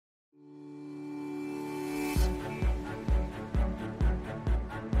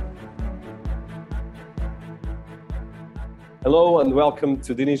Hello and welcome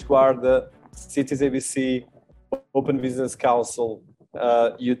to Dinis Guarda, Cities ABC, Open Business Council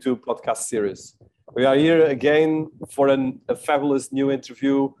YouTube podcast series. We are here again for a fabulous new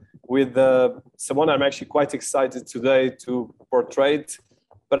interview with someone I'm actually quite excited today to portray,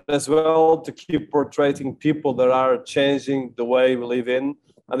 but as well to keep portraying people that are changing the way we live in,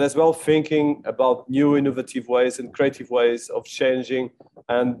 and as well thinking about new innovative ways and creative ways of changing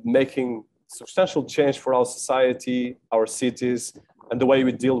and making substantial change for our society, our cities, and the way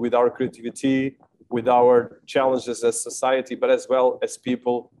we deal with our creativity, with our challenges as society, but as well as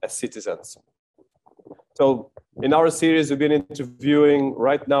people, as citizens. So in our series, we've been interviewing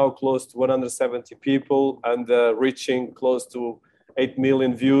right now close to 170 people and reaching close to 8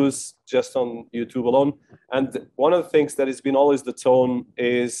 million views just on YouTube alone. And one of the things that has been always the tone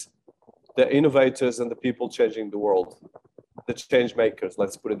is the innovators and the people changing the world, the change makers,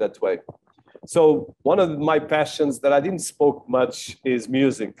 let's put it that way. So one of my passions that I didn't spoke much is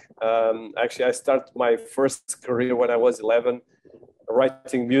music. Actually, I started my first career when I was 11,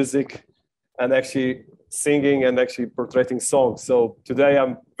 writing music and actually singing and actually portraying songs. So today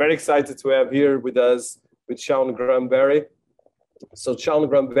I'm very excited to have here with us with Sean Graham-Barry. So Sean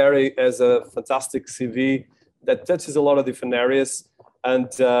Graham-Barry has a fantastic CV that touches a lot of different areas and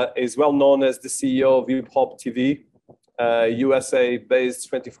is well known as the CEO of Hip Hop TV,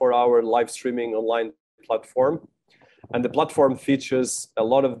 USA-based 24-hour live streaming online platform. And the platform features a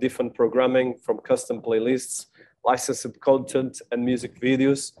lot of different programming from custom playlists, licensed content, and music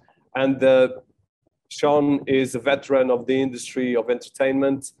videos. And Sean is a veteran of the industry of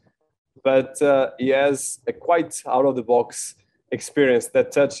entertainment, but he has a quite out-of-the-box experience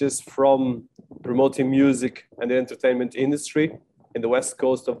that touches from promoting music and the entertainment industry in the West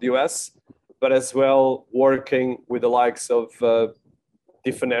Coast of the US, but as well working with the likes of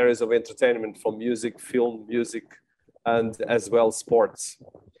different areas of entertainment, from music, film, music, and as well sports.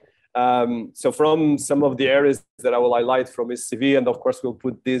 So from some of the areas that I will highlight from his CV, and of course we'll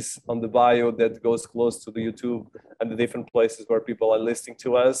put this on the bio that goes close to the YouTube and the different places where people are listening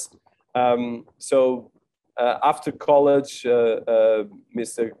to us. After college,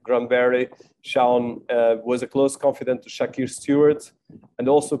 Mr. Graham-Barry, Sean was a close confidant to Shakir Stewart, and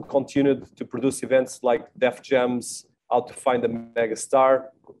also continued to produce events like Def Jam's How to Find a Megastar,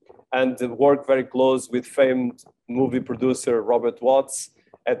 and worked very close with famed movie producer Robert Watts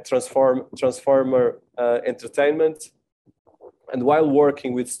at Transformer Entertainment. And while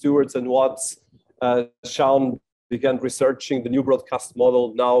working with Stewart and Watts, Sean began researching the new broadcast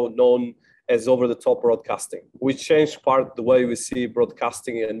model now known as over-the-top broadcasting, which changed part the way we see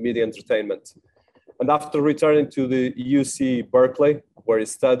broadcasting and media entertainment. And after returning to the UC Berkeley, where he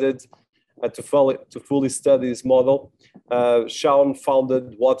studied, to fully study this model, Sean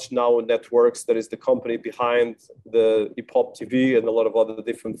founded Watch Now Networks, that is the company behind the Hip Hop TV and a lot of other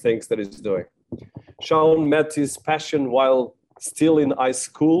different things that he's doing. Sean met his passion while still in high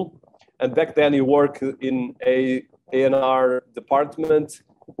school, and back then he worked in a A&R department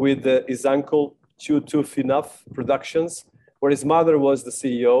with his uncle, Chew Tough Enough Productions, where his mother was the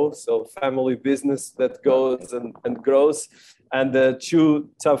CEO, so family business that goes and grows. And Chew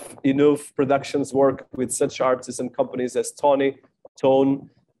Tough Enough Productions work with such artists and companies as Tony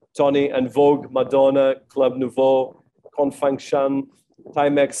and Vogue, Madonna, Club Nouveau, Confunction,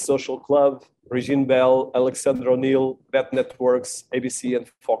 Timex Social Club, Regine Bell, Alexander O'Neill, Bet Networks, ABC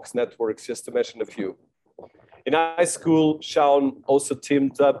and Fox Networks, just to mention a few. In high school, Sean also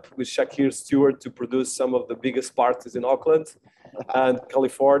teamed up with Shakir Stewart to produce some of the biggest parties in Oakland and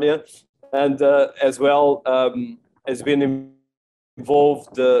California, and as well has been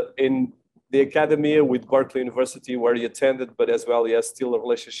involved in the academy with Berkeley University, where he attended, but as well he has still a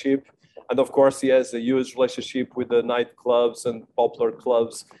relationship. And of course, he has a huge relationship with the nightclubs and popular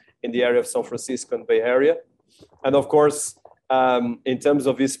clubs in the area of San Francisco and Bay Area. And of course, in terms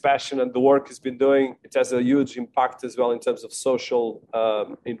of his passion and the work he's been doing, it has a huge impact as well in terms of social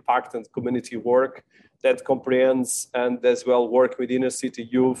impact and community work that comprehends, and as well work with inner city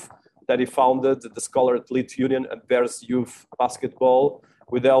youth that he founded, the Scholar Athlete Union and Bears Youth Basketball,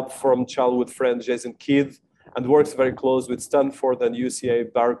 with help from childhood friend Jason Kidd, and works very close with Stanford and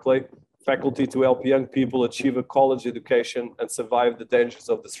UCA Berkeley faculty to help young people achieve a college education and survive the dangers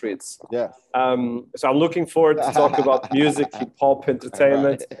of the streets. Yeah. So I'm looking forward to talk about music, hip hop,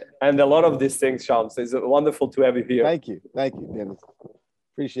 entertainment, and a lot of these things, Sean. So it's wonderful to have you here. Thank you, Dennis.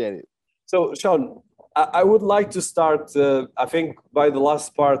 Appreciate it. So, Sean, I would like to start, I think, by the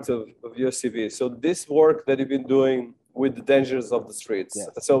last part of your CV. So this work that you've been doing with the dangers of the streets.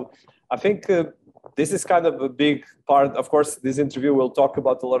 Yes. So I think this is kind of a big part. Of course, this interview will talk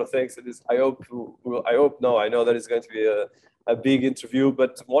about a lot of things. I know that it's going to be a big interview.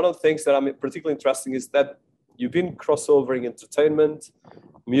 But one of the things that I'm particularly interesting is that you've been crossovering entertainment,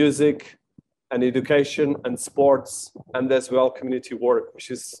 music, and education and sports, and as well community work,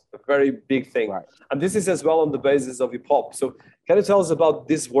 which is a very big thing. Right. And this is as well on the basis of hip hop. So can you tell us about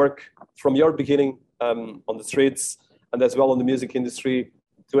this work from your beginning on the streets, and as well on the music industry,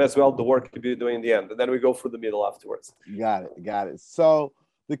 to as well the work you'll be doing in the end, and then we go through the middle afterwards. Got it. So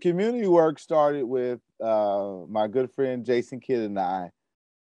the community work started with my good friend Jason Kidd and I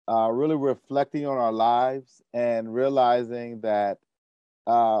really reflecting on our lives and realizing that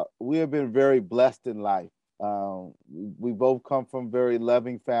we have been very blessed in life. We both come from very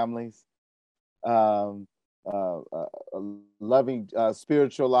loving families, a loving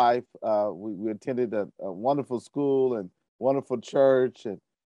spiritual life. We attended a wonderful school and wonderful church, and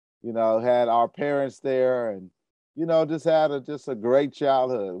had our parents there, and just had just a great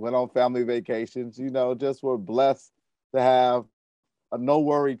childhood. Went on family vacations. Just were blessed to have a no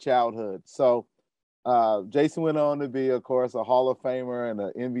worry childhood. So Jason went on to be, of course, a Hall of Famer and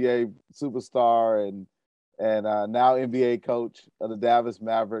an NBA superstar, and now NBA coach of the Dallas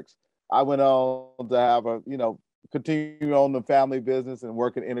Mavericks. I went on to have continue on the family business and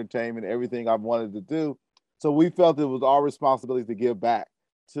work in entertainment, everything I've wanted to do. So we felt it was our responsibility to give back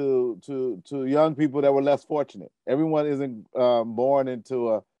to young people that were less fortunate. Everyone isn't born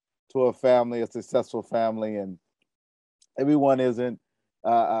into a family, a successful family, and everyone isn't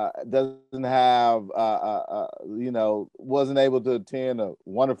doesn't have wasn't able to attend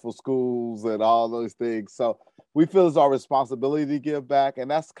wonderful schools and all those things. So we feel it's our responsibility to give back, and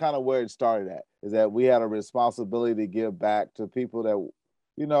that's kind of where it started at. Is that we had a responsibility to give back to people that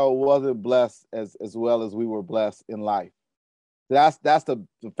wasn't blessed as well as we were blessed in life. That's the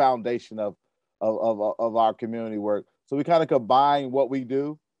foundation of our community work. So we kind of combine what we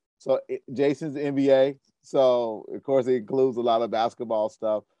do. So Jason's NBA. So, of course, it includes a lot of basketball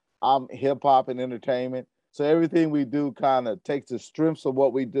stuff. I'm hip hop and entertainment. So everything we do kind of takes the strengths of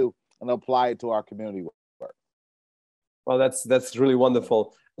what we do and apply it to our community work. Well, that's really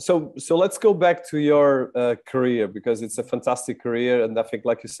wonderful. So let's go back to your career, because it's a fantastic career. And I think,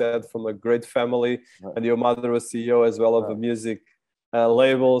 like you said, from a great family, right. And your mother was CEO as well of a music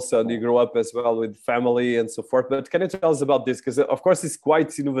label. So you grew up as well with family and so forth. But can you tell us about this? Because, of course, it's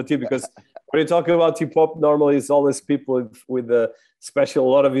quite innovative, because when you talk about hip hop, normally it's always people with a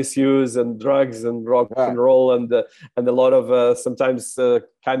lot of issues and drugs and rock and roll and a lot of sometimes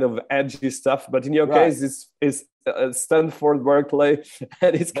kind of edgy stuff. But in your case, it's Stanford, Berkeley,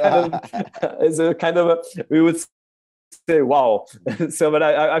 and it's kind of we would say, wow. So, but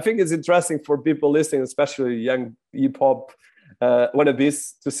I think it's interesting for people listening, especially young hip hop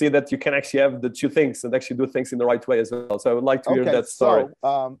wannabes, to see that you can actually have the two things and actually do things in the right way as well. So I would like to hear that story.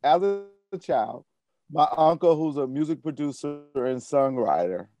 So, as a child, my uncle, who's a music producer and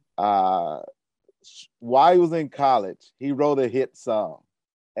songwriter, while he was in college, he wrote a hit song.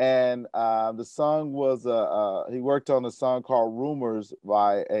 And the song was, he worked on a song called Rumors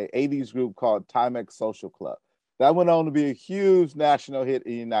by a 80s group called Timex Social Club. That went on to be a huge national hit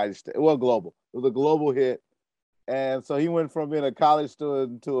in the United States. Well, global. It was a global hit. And so he went from being a college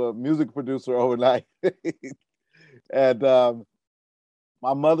student to a music producer overnight. And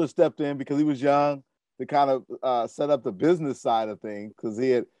my mother stepped in because he was young to kind of set up the business side of things, because he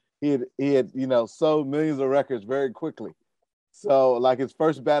had sold millions of records very quickly. So like his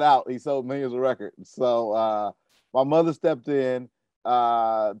first bat out, he sold millions of records. So my mother stepped in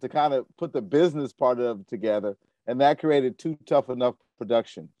to kind of put the business part of it together, and that created Too Tough Enough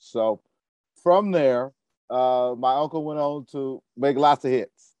production. So from there, my uncle went on to make lots of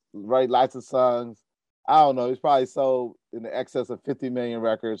hits, write lots of songs. I don't know, he's probably sold in the excess of 50 million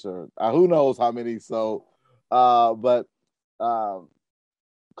records, or who knows how many he sold. But Club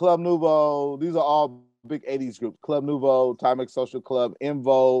Nouveau, these are all big 80s groups. Club Nouveau, Timex Social Club, En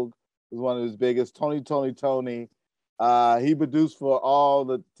Vogue was one of his biggest. Tony. He produced for all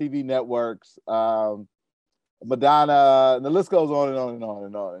the TV networks. Madonna, and the list goes on and on and on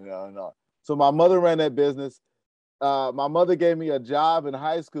and on and on and on. So my mother ran that business. My mother gave me a job in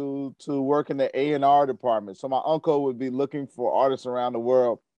high school to work in the A&R department. So my uncle would be looking for artists around the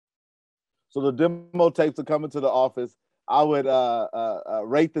world. So the demo tapes would come into the office. I would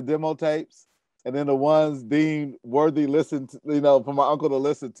rate the demo tapes, and then the ones deemed worthy for my uncle to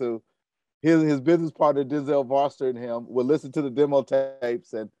listen to. His business partner, Denzel Foster, and him would listen to the demo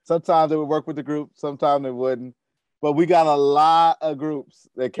tapes, and sometimes they would work with the group, sometimes they wouldn't. But we got a lot of groups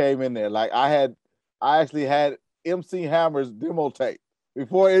that came in there. Like I actually had MC Hammer's demo tape.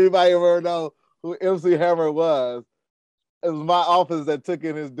 Before anybody ever know who MC Hammer was, it was my office that took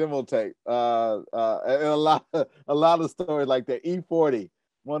in his demo tape. And a lot of stories like that. E40,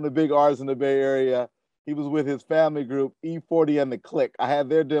 one of the big artists in the Bay Area. He was with his family group, E40 and the Click. I had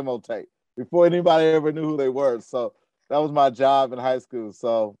their demo tape before anybody ever knew who they were. So that was my job in high school.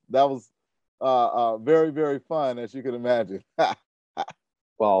 So that was very, very fun, as you can imagine.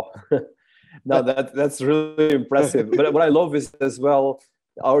 Wow. No, that's really impressive. But what I love is as well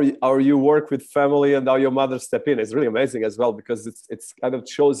how you work with family and how your mother step in. It's really amazing as well, because it's kind of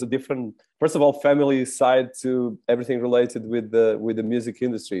shows a different, first of all, family side to everything related with the music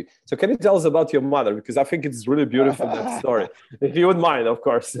industry. So can you tell us about your mother? Because I think it's really beautiful, that story. If you wouldn't mind, of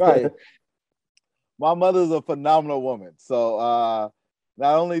course. Right. My mother's a phenomenal woman. So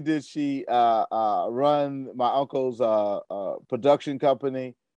not only did she run my uncle's production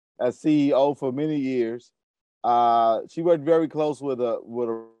company as CEO for many years, she worked very close with a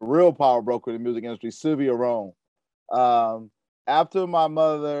real power broker in the music industry, Sylvia Rome. After my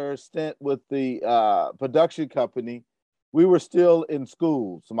mother's stint with the production company, we were still in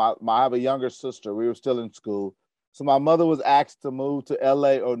school. So I have a younger sister. We were still in school. So my mother was asked to move to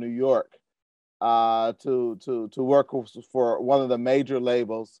LA or New York to work for one of the major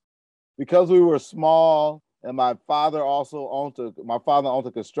labels. Because we were small, and my father owned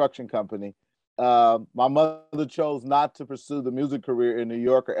a construction company. My mother chose not to pursue the music career in New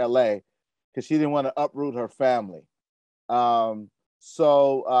York or LA because she didn't want to uproot her family.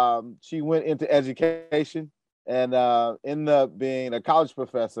 So she went into education and ended up being a college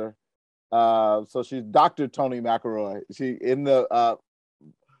professor. So she's Dr. Toni McElroy. She ended up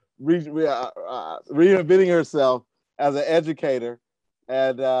reinventing herself as an educator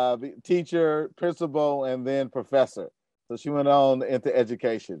and teacher, principal, and then professor. So she went on into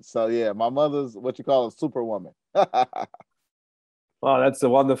education. So yeah, my mother's what you call a superwoman. Wow, that's a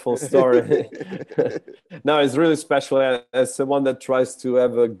wonderful story. No, it's really special as someone that tries to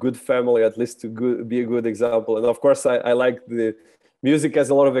have a good family, at least to be a good example. And of course, I like the music has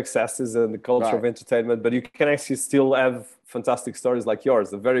a lot of excesses and the culture of entertainment, but you can actually still have fantastic stories like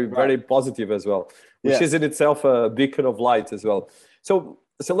yours, very, very positive as well, which is in itself a beacon of light as well. So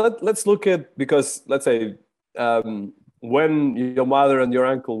let's look at, because let's say, when your mother and your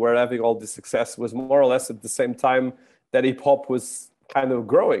uncle were having all this success was more or less at the same time that hip hop was kind of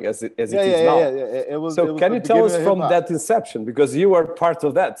growing as it is now. It was, can you tell us from that inception, because you were part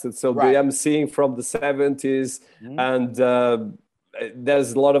of that? So the emceeing from the 70s, and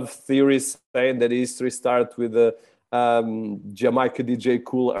there's a lot of theories saying that history starts with the Jamaica DJ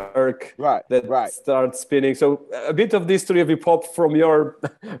Kool Herc that starts spinning. So a bit of the history of hip hop from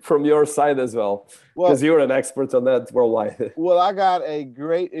your side as well, because you're an expert on that worldwide. Well, I got a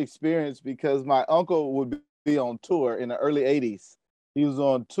great experience because my uncle would be on tour in the early 80s. He was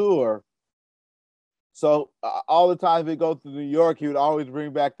on tour. So all the time he'd go to New York, he would always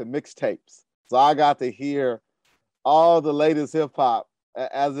bring back the mixtapes. So I got to hear all the latest hip hop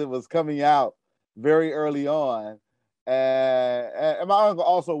as it was coming out very early on. And my uncle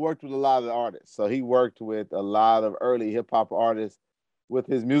also worked with a lot of the artists. So he worked with a lot of early hip hop artists with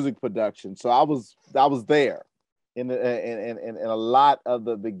his music production. So I was there in a lot of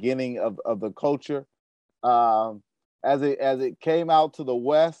the beginning of the culture. As it came out to the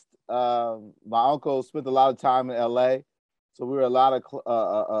West, my uncle spent a lot of time in LA. So we were a lot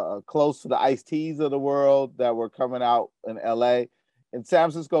of close to the Ice-T's of the world that were coming out in LA. In San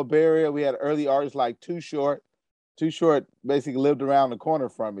Francisco Bay Area, we had early artists like Too Short. Too Short basically lived around the corner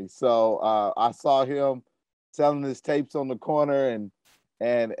from me. So I saw him selling his tapes on the corner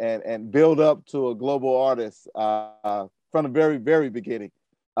and build up to a global artist from the very, very beginning.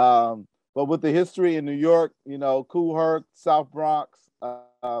 But with the history in New York, Kool Herc, South Bronx,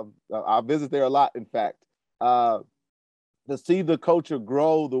 I visit there a lot, in fact. To see the culture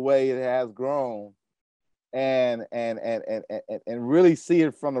grow the way it has grown and really see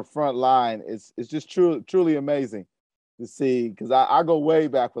it from the front line, it's just truly amazing to see, because I go way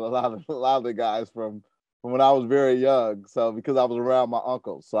back with a lot of the guys from when I was very young. So because I was around my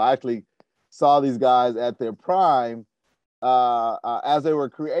uncle, so I actually saw these guys at their prime as they were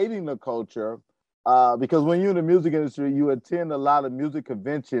creating the culture. Because when you're in the music industry, you attend a lot of music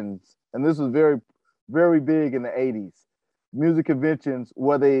conventions, and this was very, very big in the 80s. Music conventions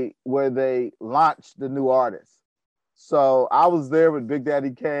where they launched the new artists. So I was there with Big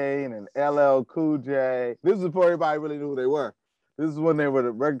Daddy Kane and LL Cool J. This is before everybody really knew who they were. This is when they were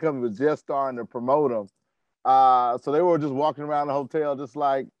the record company was just starting to promote them. So they were just walking around the hotel just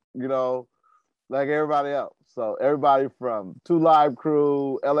like everybody else. So everybody from Two Live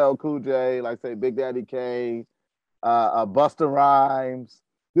Crew, LL Cool J, like say Big Daddy Kane, Busta Rhymes.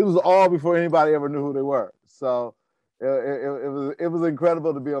 This was all before anybody ever knew who they were. So It was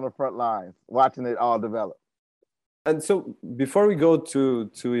incredible to be on the front lines, watching it all develop. And so before we go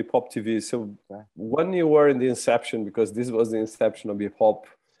to hip hop TV, so when you were in the inception, because this was the inception of hip hop,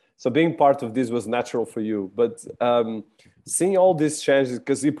 so being part of this was natural for you. But seeing all these changes,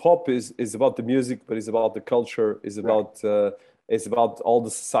 because hip hop is about the music, but it's about the culture, it's about all the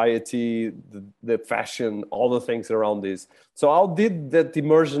society, the fashion, all the things around this. So how did that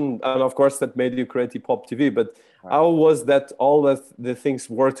immersion, and of course that made you create hip hop TV, but how was that all of the things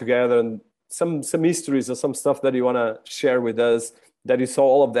work together, and some histories or some stuff that you want to share with us, that you saw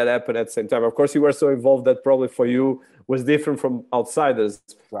all of that happen at the same time? Of course, you were so involved that probably for you was different from outsiders,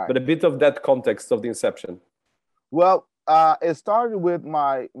 but a bit of that context of the inception. Well, it started with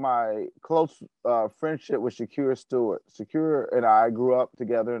my close friendship with Shakir Stewart. Shakir and I grew up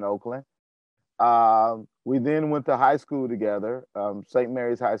together in Oakland. We then went to high school together, St.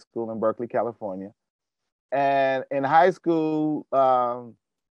 Mary's High School in Berkeley, California. And in high school,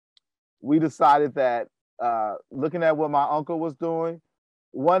 we decided that looking at what my uncle was doing,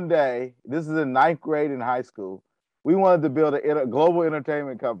 one day, this is in ninth grade in high school, we wanted to build a global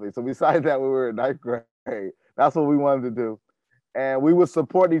entertainment company. So we decided that when we were in ninth grade. That's what we wanted to do. And we would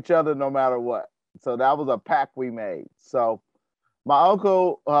support each other no matter what. So that was a pact we made. So my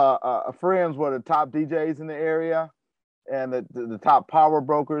uncle friends were the top DJs in the area and the top power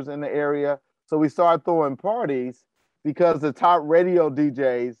brokers in the area. So we started throwing parties because the top radio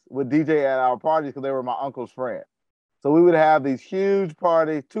DJs would DJ at our parties because they were my uncle's friends. So we would have these huge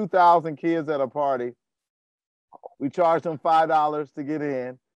parties, 2,000 kids at a party. We charged them $5 to get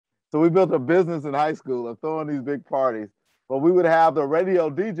in. So we built a business in high school of throwing these big parties. But we would have the radio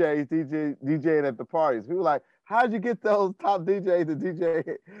DJs DJing at the parties. We were like, how'd you get those top DJs to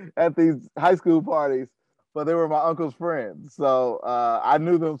DJ at these high school parties? But they were my uncle's friends. So I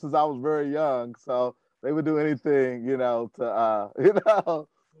knew them since I was very young. So they would do anything, to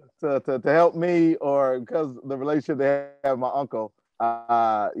help me, or because the relationship they have with my uncle.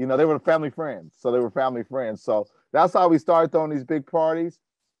 They were family friends. So they were family friends. So that's how we started throwing these big parties.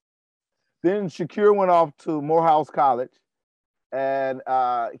 Then Shakir went off to Morehouse College, and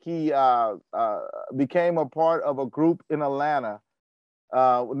he became a part of a group in Atlanta,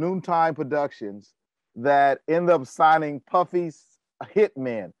 Noontime Productions, that ended up signing Puffy's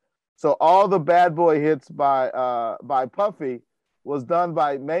Hitmen. So all the bad boy hits by Puffy was done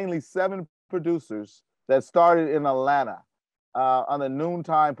by mainly 7 producers that started in Atlanta on the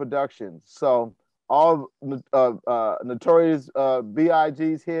Noontime Productions. So all Notorious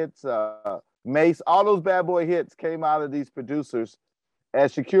B.I.G.'s hits, Mace, all those bad boy hits came out of these producers,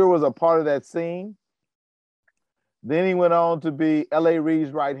 as Shakir was a part of that scene. Then he went on to be L.A.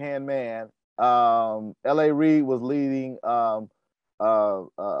 Reid's right-hand man. L.A. Reid was leading Hitco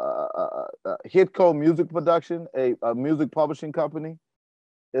Music Production, a music publishing company,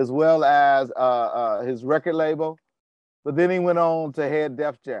 as well as his record label. But then he went on to head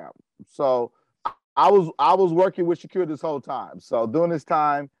Def Jam. So I was working with Shakir this whole time. So during this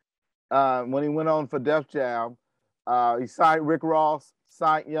time, when he went on for Def Jam, he signed Rick Ross,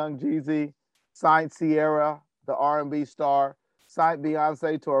 signed Young Jeezy, signed Sierra, the R&B star, signed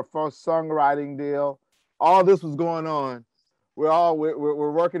Beyonce to her first songwriting deal. All this was going on.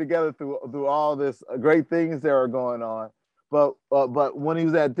 We're working together through all this great things that are going on. But when he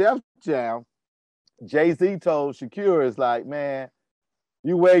was at Def Jam, Jay-Z told Shakir, is like, man,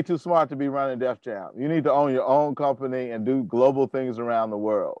 you way too smart to be running Def Jam. You need to own your own company and do global things around the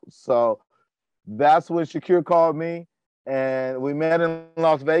world. So that's when Shakir called me, and we met in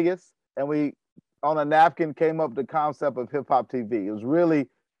Las Vegas, and we, on a napkin, came up with the concept of Hip Hop TV. It was really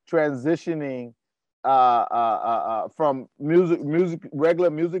transitioning from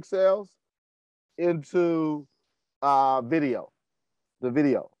regular music sales into the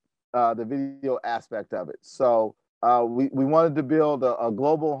video aspect of it. So we wanted to build a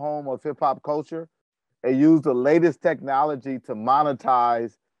global home of hip hop culture and use the latest technology to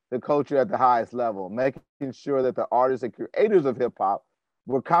monetize the culture at the highest level, making sure that the artists and creators of hip hop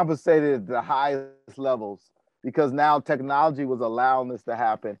were compensated at the highest levels, because now technology was allowing this to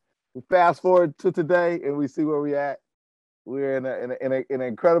happen. We fast forward to today and we see where we're at. We're in an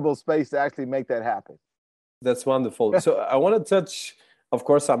incredible space to actually make that happen. That's wonderful. So I want to touch, of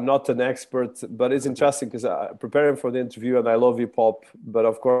course, I'm not an expert, but it's interesting because I'm preparing for the interview and I love hip hop, but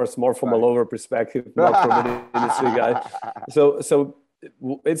of course, more from a lower perspective, not from an industry guy. So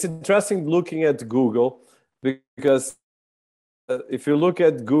it's interesting looking at Google, because if you look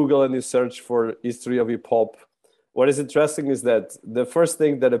at Google and you search for history of hip hop, what is interesting is that the first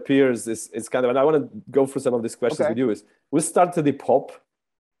thing that appears is kind of, and I want to go through some of these questions with you, is we started hip hop,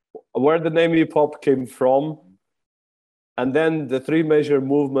 where the name hip hop came from, and then the three major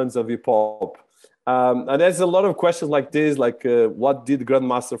movements of hip hop. And there's a lot of questions like this, like what did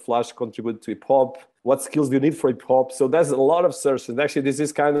Grandmaster Flash contribute to hip hop? What skills do you need for hip hop? So there's a lot of search, and actually this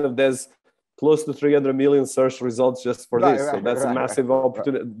is kind of, there's close to 300 million search results just for this. So that's a massive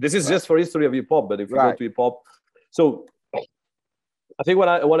opportunity. This is just for history of hip hop, but if you go to hip hop, so I think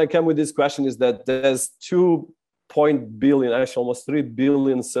when I came with this question is that there's 2 billion, actually almost 3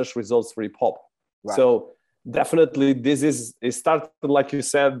 billion search results for hip hop. So definitely this is, it started, like you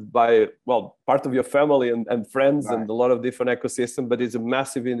said, by, well, part of your family and friends and a lot of different ecosystems, but it's a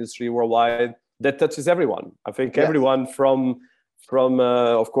massive industry worldwide that touches everyone. I think everyone from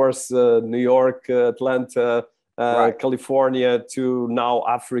of course, New York, Atlanta, California, to now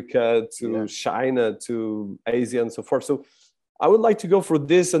Africa, to China, to Asia, and so forth. So I would like to go through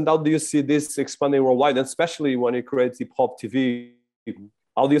this, and how do you see this expanding worldwide, and especially when you create hip hop TV?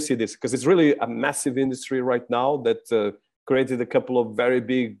 How do you see this? Because it's really a massive industry right now that created a couple of very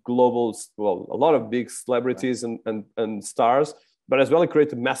big global, well, a lot of big celebrities and stars, but as well it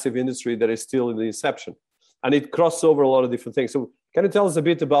created a massive industry that is still in the inception. And it crosses over a lot of different things. So can you tell us a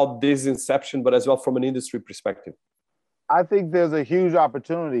bit about this inception, but as well from an industry perspective? I think there's a huge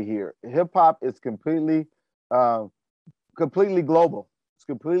opportunity here. Hip hop is completely global. It's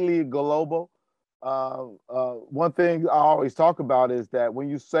completely global. One thing I always talk about is that when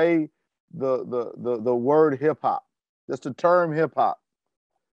you say the word hip hop, just the term hip hop,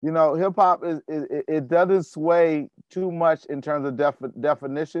 you know, hip hop it doesn't sway too much in terms of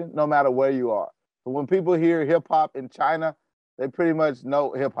definition, no matter where you are. But when people hear hip hop in China, they pretty much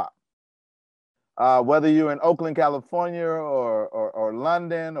know hip hop. Whether you're in Oakland, California, or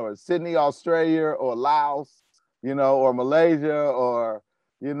London, or Sydney, Australia, or Laos, you know, or Malaysia, or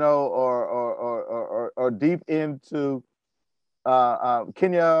you know, or deep into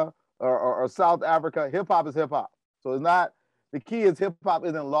Kenya or South Africa, hip hop is hip hop. So it's not, the key is hip hop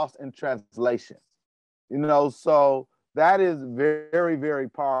isn't lost in translation, you know. So that is very, very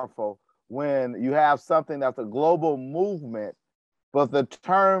powerful when you have something that's a global movement, but the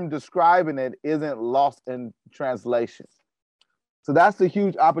term describing it isn't lost in translation. So that's the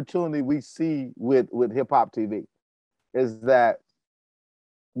huge opportunity we see with hip hop TV, is that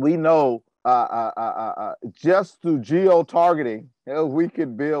we know just through geo-targeting, you know, we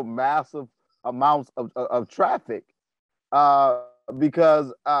could build massive amounts of traffic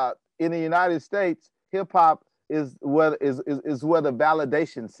because in the United States, hip hop is where the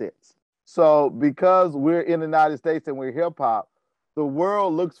validation sits. So because we're in the United States and we're hip hop, the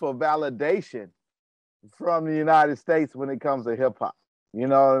world looks for validation from the United States when it comes to hip hop. You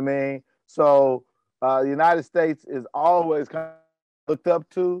know what I mean? So the United States is always kind of looked up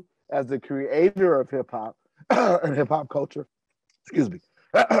to as the creator of hip hop and hip hop culture. Excuse me.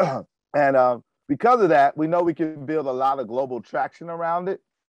 And because of that, we know we can build a lot of global traction around it,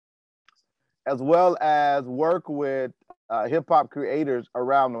 as well as work with hip hop creators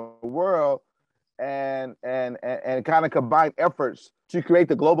around the world and kind of combine efforts to create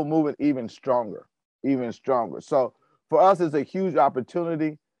the global movement even stronger. So for us, it's a huge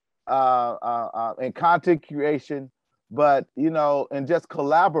opportunity in content creation, but, you know, and just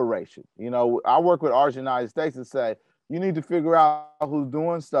collaboration. You know, I work with artists in the United States and say, you need to figure out who's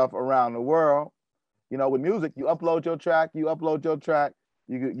doing stuff around the world. You know, with music, you upload your track,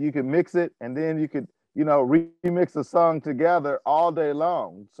 you can mix it, and then you could, you know, remix a song together all day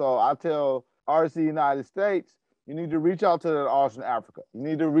long. So I tell artists in the United States, you need to reach out to the artists in Africa. You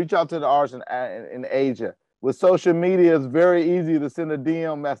need to reach out to the artists in Asia. With social media, it's very easy to send a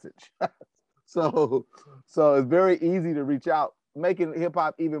DM message. So it's very easy to reach out, making hip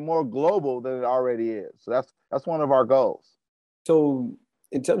hop even more global than it already is. So that's one of our goals. So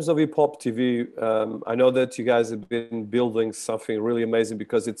in terms of hip hop TV, I know that you guys have been building something really amazing,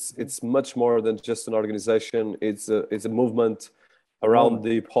 because it's much more than just an organization. It's a movement around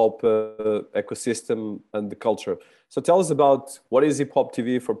the hip hop ecosystem and the culture. So tell us about what is hip hop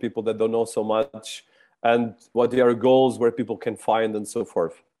TV for people that don't know so much, and what are your goals, where people can find, and so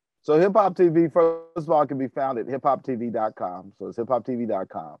forth. So Hip Hop TV, first of all, can be found at hiphoptv.com. So it's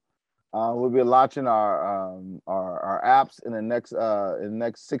hiphoptv.com. We'll be launching our apps in the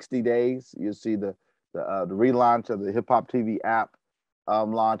next 60 days. You'll see the relaunch of the Hip Hop TV app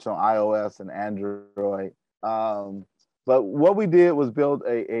launch on iOS and Android. But what we did was build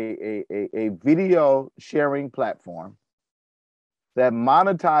a video sharing platform that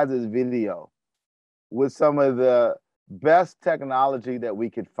monetizes video with some of the best technology that we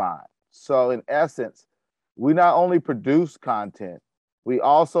could find. So in essence, we not only produce content, we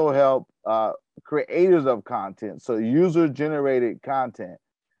also help creators of content, so user-generated content,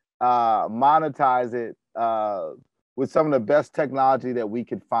 monetize it with some of the best technology that we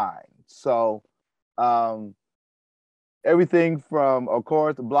could find. So um, everything from, of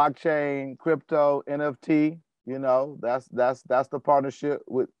course, blockchain, crypto, NFT. You know, that's the partnership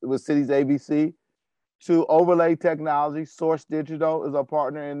with Cities ABC. To overlay technology, Source Digital is a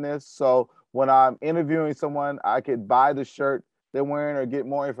partner in this. So when I'm interviewing someone, I could buy the shirt they're wearing or get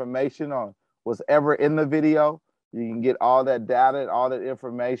more information on what's ever in the video. You can get all that data and all that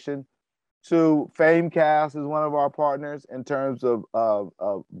information. To Famecast is one of our partners in terms of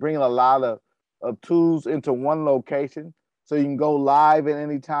bringing a lot of tools into one location. So you can go live at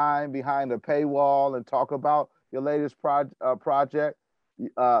any time behind a paywall and talk about your latest project.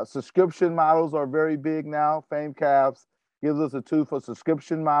 Subscription models are very big now. Famecast gives us a tool for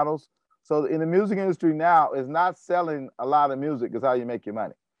subscription models. So in the music industry now, is not selling a lot of music is how you make your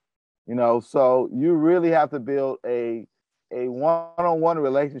money. You know, so you really have to build a one-on-one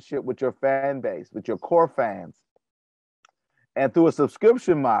relationship with your fan base, with your core fans, and through a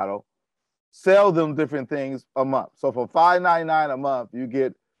subscription model, sell them different things a month. So for $5.99 a month, you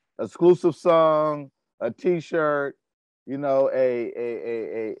get exclusive song, a T-shirt, you know, a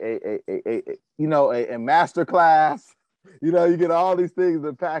master class. You know, you get all these things in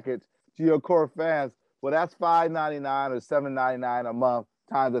the package to your core fans. Well, that's $5.99 or $7.99 a month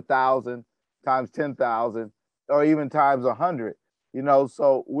times 1,000 times 10,000 or even times 100. You know,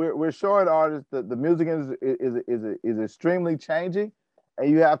 so we're showing artists that the music is extremely changing, and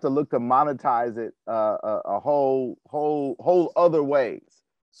you have to look to monetize it a whole other ways.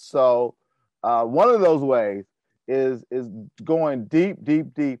 So one of those ways is going deep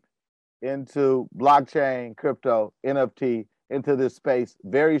into blockchain, crypto, NFT, into this space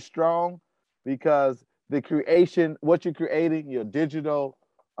very strong, because the creation, what you're creating, your digital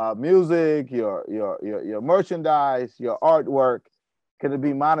music, your merchandise, your artwork, can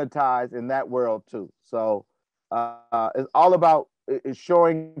be monetized in that world too. So it's all about it's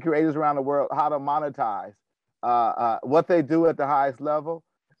showing creators around the world how to monetize what they do at the highest level.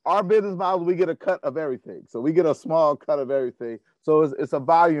 Our business model, we get a cut of everything. So we get a small cut of everything. So it's a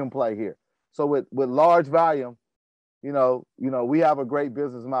volume play here. So with large volume, you know, we have a great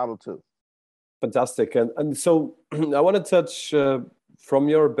business model too. Fantastic. And so I want to touch from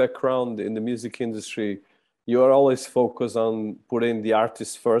your background in the music industry, you are always focused on putting the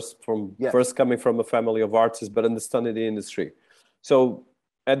artist first, first coming from a family of artists, but understanding the industry. So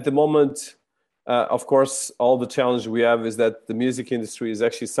at the moment, of course, all the challenge we have is that the music industry is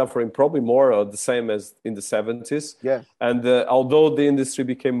actually suffering probably more or the same as in the 70s. Yes. And although the industry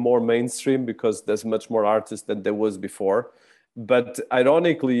became more mainstream because there's much more artists than there was before, but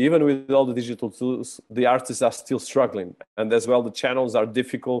ironically, even with all the digital tools, the artists are still struggling. And as well, the channels are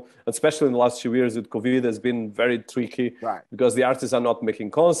difficult, especially in the last few years with COVID, has been very tricky, right? Because the artists are not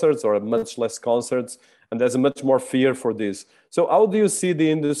making concerts or much less concerts. And there's a much more fear for this. So how do you see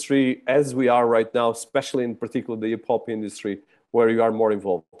the industry as we are right now, especially in particular the hip hop industry, where you are more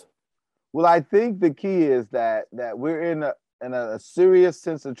involved? Well, I think the key is that we're in a serious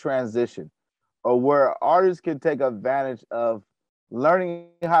sense of transition, or where artists can take advantage of learning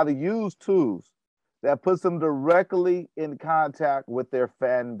how to use tools that puts them directly in contact with their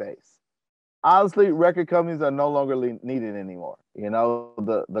fan base. Honestly, record companies are no longer needed anymore. You know,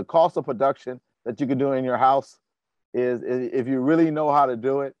 the cost of production that you can do in your house is if you really know how to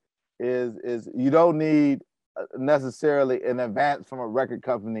do it, is you don't need necessarily an advance from a record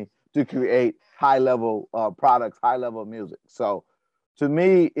company to create high level products, high level music. So to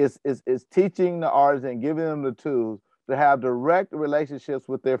me, it's teaching the artists and giving them the tools to have direct relationships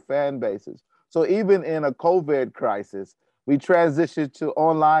with their fan bases. So even in a COVID crisis, we transitioned to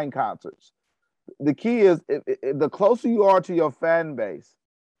online concerts. The key is the closer you are to your fan base,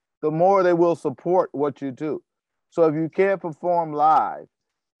 the more they will support what you do. So if you can't perform live,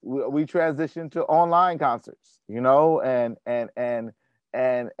 we transition to online concerts, you know, and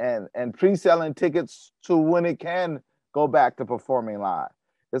pre-selling tickets to when it can go back to performing live.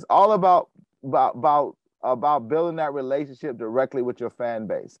 It's all about building that relationship directly with your fan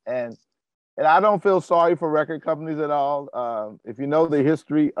base. And I don't feel sorry for record companies at all. If you know the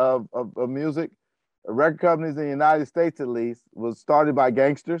history of music, record companies in the United States, at least, was started by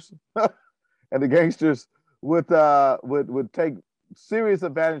gangsters, and the gangsters would take serious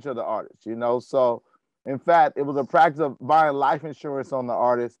advantage of the artists. You know, so in fact, it was a practice of buying life insurance on the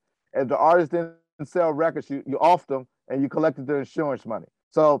artist. If the artist didn't sell records, you offed them and you collected their insurance money.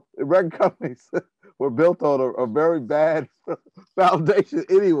 So record companies were built on a very bad foundation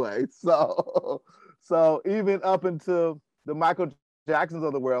anyway. So even up until the Michael Jacksons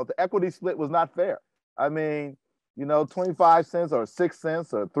of the world, the equity split was not fair. I mean, you know, 25 cents or 6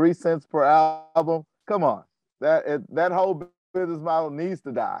 cents or 3 cents per album. Come on. That whole business model needs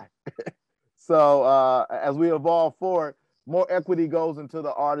to die. So as we evolve forward, more equity goes into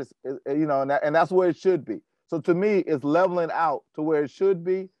the artist, and that's where it should be. So to me, it's leveling out to where it should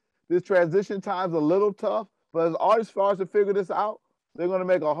be. This transition time's a little tough, but as artists start to figure this out, they're going to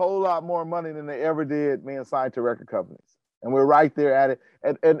make a whole lot more money than they ever did being signed to record companies. And we're right there at it.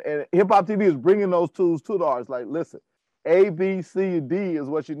 And Hip Hop TV is bringing those tools to the artists. Like, listen, A, B, C, D is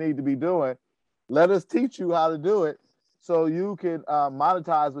what you need to be doing. Let us teach you how to do it so you can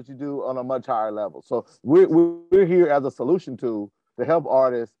monetize what you do on a much higher level. So we're here as a solution tool to help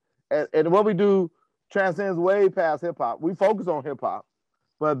artists. And what we do transcends way past hip hop. We focus on hip hop,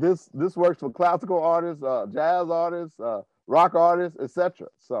 but this works for classical artists, jazz artists, rock artists, etc.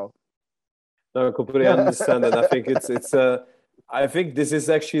 So, no, I completely understand, and I think I think this is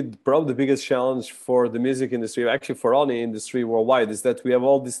actually probably the biggest challenge for the music industry, actually for any industry worldwide, is that we have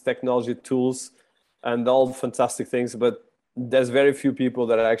all these technology tools and all the fantastic things, but there's very few people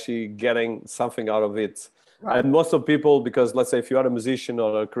that are actually getting something out of it. Right. And most of people, because let's say if you are a musician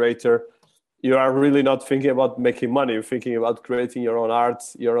or a creator, you are really not thinking about making money. You're thinking about creating your own art,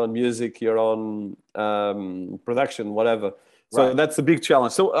 your own music, your own production, whatever. So right. That's a big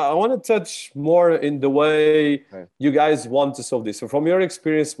challenge. So I want to touch more in the way you guys want to solve this. So from your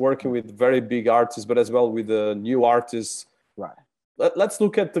experience working with very big artists, but as well with the new artists, right? Let's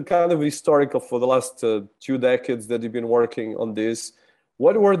look at the kind of historical for the last 2 decades that you've been working on this.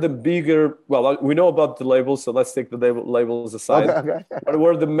 What were the bigger, well, we know about the labels, so let's take the labels aside. Okay. What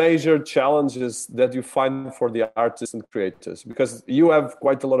were the major challenges that you find for the artists and creators? Because you have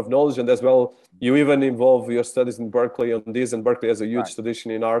quite a lot of knowledge, and as well, you even involve your studies in Berkeley on this, and Berkeley has a huge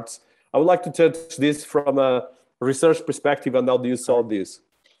tradition in arts. I would like to touch this from a research perspective, and how do you solve this?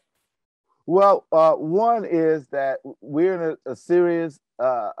 Well, one is that we're in a serious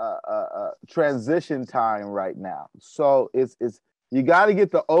transition time right now. So it's you got to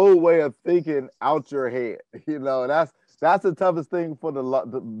get the old way of thinking out your head. That's the toughest thing for the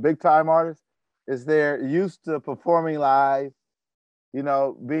big time artists, is they're used to performing live,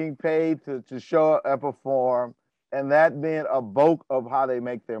 being paid to show up and perform, and that being a bulk of how they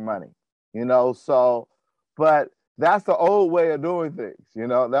make their money. So, but that's the old way of doing things.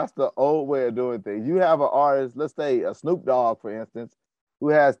 That's the old way of doing things. You have an artist, let's say a Snoop Dogg, for instance, who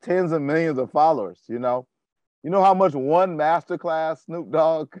has tens of millions of followers. You know how much one masterclass Snoop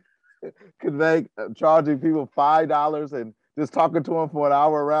Dogg could make, charging people $5 and just talking to him for an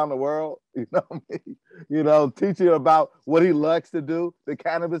hour around the world? Teaching about what he likes to do, the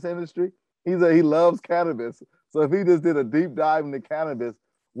cannabis industry. He loves cannabis. So if he just did a deep dive into cannabis,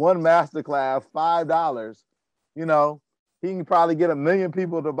 one masterclass, $5, he can probably get 1 million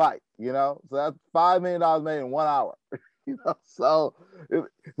people to bite, So that's $5 million made in 1 hour, So,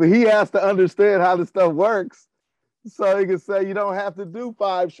 but he has to understand how this stuff works. So he can say, you don't have to do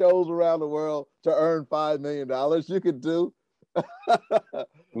 5 shows around the world to earn $5 million. You could do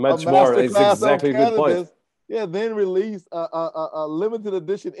much more. It's exactly a good point. Yeah, then release a limited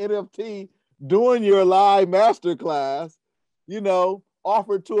edition NFT during your live masterclass,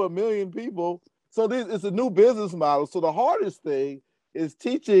 offered to 1 million people. So it's a new business model. So the hardest thing is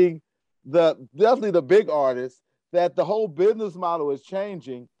teaching definitely the big artists that the whole business model is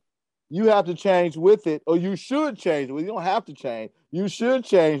changing. You have to change with it, or you should change with it. You don't have to change. You should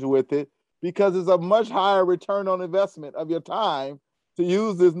change with it, because it's a much higher return on investment of your time to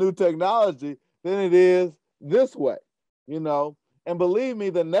use this new technology than it is this way, And believe me,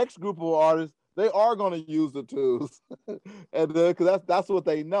 the next group of artists, they are going to use the tools, and because that's what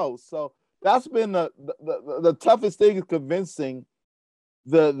they know. So that's been the toughest thing, is convincing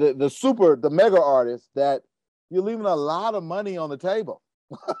the mega artists that you're leaving a lot of money on the table.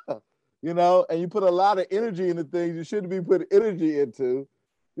 And you put a lot of energy into things you shouldn't be putting energy into,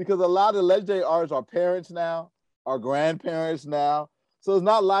 because a lot of legendary artists are parents now, are grandparents now. So it's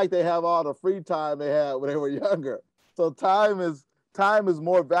not like they have all the free time they had when they were younger. So time is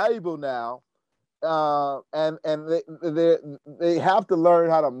more valuable now, and they have to learn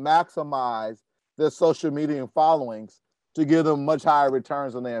how to maximize their social media followings to give them much higher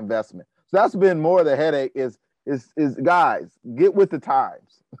returns on their investment. So that's been more of the headache, is guys, get with the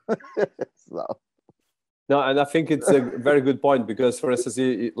times. So. No, and I think it's a very good point, because, for instance,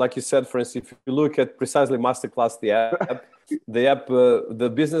 like you said, for instance, if you look at precisely Masterclass, the app,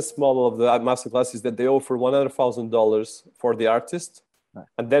 the business model of the Masterclass is that they offer $100,000 for the artist,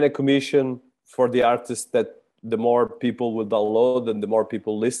 and then a commission for the artist, that the more people will download and the more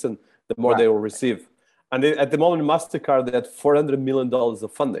people listen, the more they will receive. And at the moment, MasterCard, they had $400 million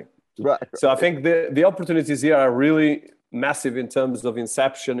of funding. Right. So I think the opportunities here are really massive in terms of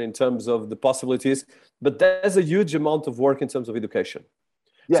inception, in terms of the possibilities, but there's a huge amount of work in terms of education.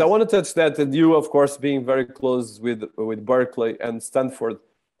 Yes. So I want to touch that, and you, of course, being very close with Berklee and Stanford,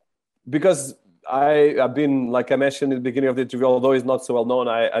 because I've been, like I mentioned in the beginning of the interview, although it's not so well known,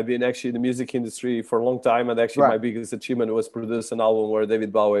 I've been actually in the music industry for a long time, and actually my biggest achievement was produce an album where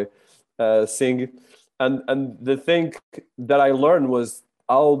David Bowie sing. And the thing that I learned was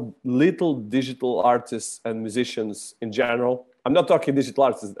how little digital artists and musicians in general, I'm not talking digital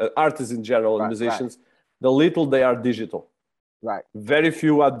artists, artists in general and musicians, the little they are digital. Right. Very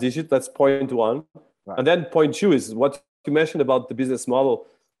few are digital, that's point one. Right. And then point two is what you mentioned about the business model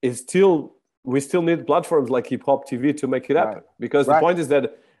is we still need platforms like Hip Hop TV to make it happen. Because the point is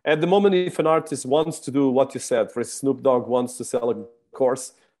that at the moment, if an artist wants to do what you said, for Snoop Dogg wants to sell a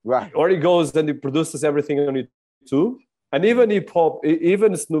course, or he goes and he produces everything on YouTube, and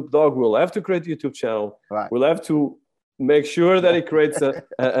even Snoop Dogg will have to create a YouTube channel, will have to make sure that he creates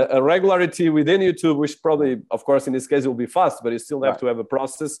a regularity within YouTube, which probably, of course, in this case, will be fast, but you still have to have a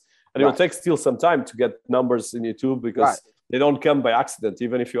process, and it will take still some time to get numbers in YouTube because they don't come by accident,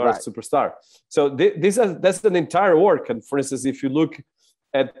 even if you are a superstar. So that's an entire work. And for instance, if you look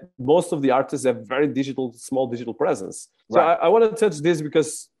at most of the artists have very small digital presence. So I want to touch this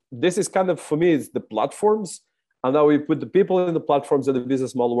because this is kind of, for me, it's the platforms. And now we put the people in the platforms and the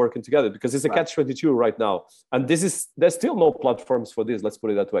business model working together because it's a catch-22 right now. And there's still no platforms for this, let's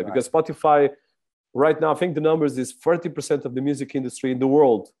put it that way. Because Spotify, right now, I think the numbers is 30% of the music industry in the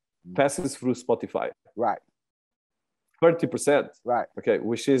world passes through Spotify. 30%. Okay,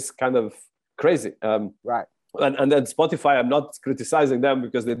 which is kind of crazy. And then Spotify, I'm not criticizing them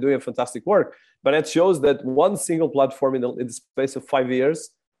because they're doing fantastic work, but it shows that one single platform in the space of 5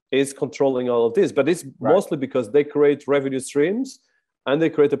 years is controlling all of this. But it's mostly because they create revenue streams and they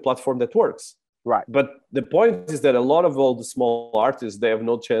create a platform that works. But the point is that a lot of all the small artists, they have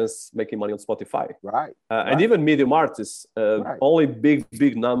no chance making money on Spotify. And even medium artists, only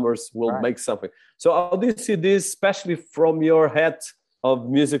big numbers will make something. So how do you see this, especially from your hat of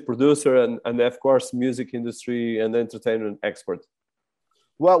music producer and of course, music industry and entertainment expert?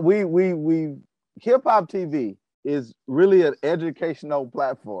 Well, we Hip Hop TV is really an educational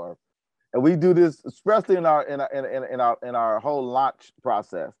platform. And we do this, especially in our whole launch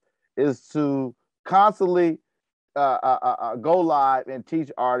process, is to constantly go live and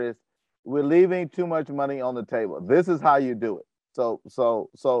teach artists we're leaving too much money on the table. This is how you do it.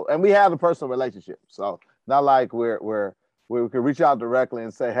 So, and we have a personal relationship. So not like we can reach out directly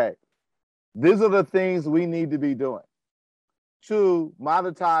and say, hey, these are the things we need to be doing to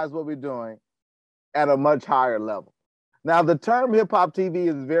monetize what we're doing at a much higher level. Now, the term Hip Hop TV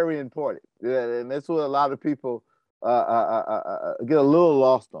is very important. And that's what a lot of people get a little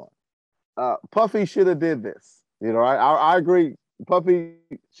lost on. Puffy should have did this. You know, I agree. Puffy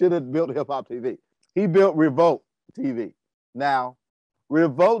should have built Hip Hop TV. He built Revolt TV. Now,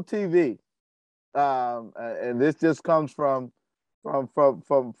 Revolt TV, and this just comes from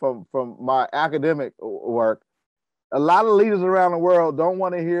my academic work. A lot of leaders around the world don't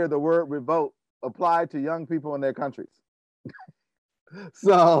want to hear the word revolt applied to young people in their countries.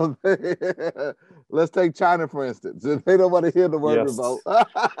 So let's take China, for instance. They don't want to hear the word revolt.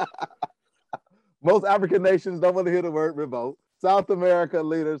 Most African nations don't want to hear the word revolt. South America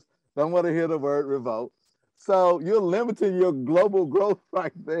leaders don't want to hear the word revolt. So you're limiting your global growth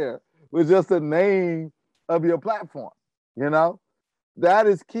right there with just the name of your platform. You know, that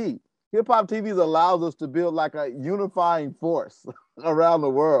is key. Hip Hop TV allows us to build like a unifying force around the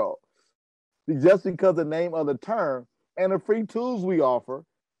world just because the name of the term and the free tools we offer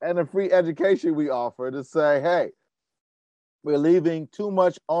and the free education we offer to say, hey, we're leaving too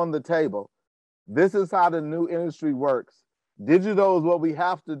much on the table. This is how the new industry works. Digital is what we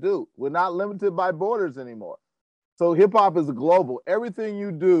have to do. We're not limited by borders anymore. So hip hop is global. Everything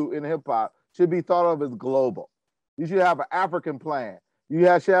you do in hip hop should be thought of as global. You should have an African plan. You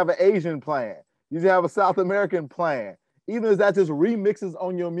should have an Asian plan. You should have a South American plan, even if that's just remixes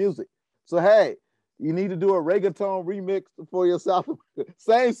on your music. So, hey, you need to do a reggaeton remix for your South American.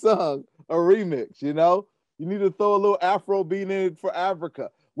 Same song, a remix, you know? You need to throw a little Afro beat in it for Africa.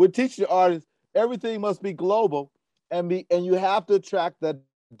 We teach the artists everything must be global and you have to track the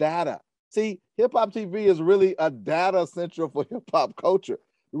data. See, Hip Hop TV is really a data central for hip hop culture.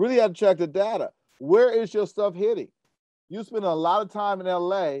 You really have to track the data. Where is your stuff hitting? You spend a lot of time in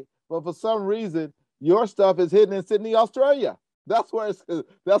LA, but for some reason, your stuff is hitting in Sydney, Australia. That's where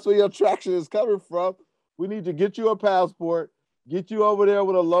your traction is coming from. We need to get you a passport, get you over there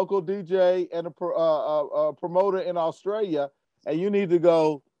with a local DJ and a promoter in Australia, and you need to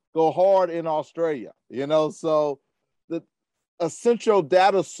go hard in Australia. You know, so a central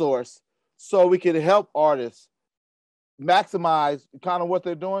data source so we can help artists maximize kind of what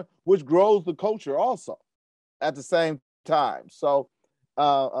they're doing, which grows the culture also at the same time. So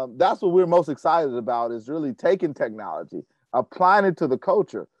that's what we're most excited about, is really taking technology, applying it to the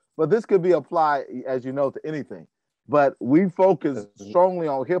culture. But this could be applied, as you know, to anything. But we focus strongly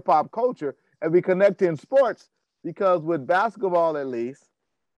on hip hop culture, and we connect in sports because with basketball, at least,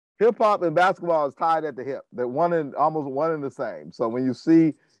 hip hop and basketball is tied at the hip. They're almost one and the same. So when you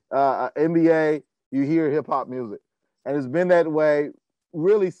see NBA, you hear hip hop music, and it's been that way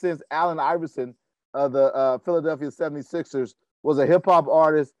really since Allen Iverson of the Philadelphia 76ers was a hip hop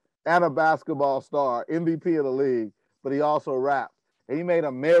artist and a basketball star, MVP of the league, but he also rapped. And he made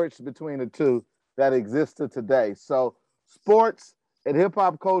a marriage between the two that exists to today. So sports and hip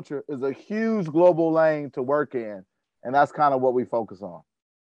hop culture is a huge global lane to work in. And that's kind of what we focus on.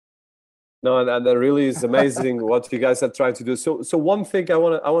 No, and that really is amazing what you guys are trying to do. So one thing I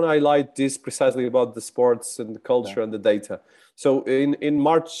want to highlight this precisely about the sports and the culture and the data. So in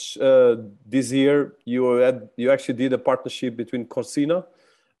March this year, you actually did a partnership between Corsina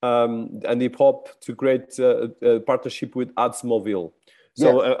and hip hop to create a partnership with Adsmobile.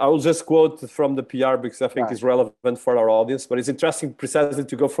 So I will just quote from the PR because I think it's relevant for our audience, but it's interesting precisely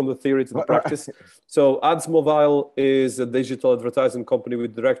to go from the theory to the practice. So Adsmobile is a digital advertising company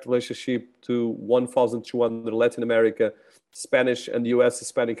with direct relationship to 1,200 Latin America, Spanish and US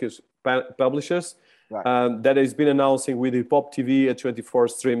Hispanic publishers that has been announcing with Hip Hop TV, a 24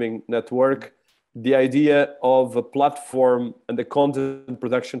 streaming network, the idea of a platform and a content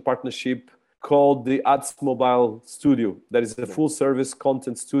production partnership called the Adsmobile Studio. That is a full-service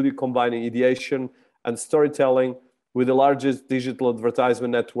content studio combining ideation and storytelling with the largest digital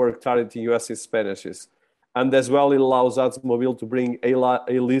advertisement network targeting US Hispanishes. And as well, it allows Adsmobile to bring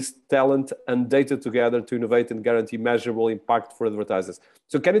A-list talent and data together to innovate and guarantee measurable impact for advertisers.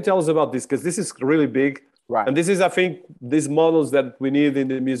 So can you tell us about this? Because this is really big. Right. And this is, I think, these models that we need in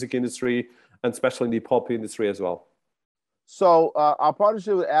the music industry and especially in the hip-hop industry as well. So our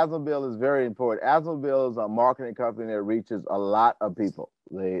partnership with Adsmobile is very important. Adsmobile is a marketing company that reaches a lot of people.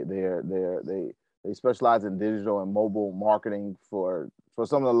 They specialize in digital and mobile marketing for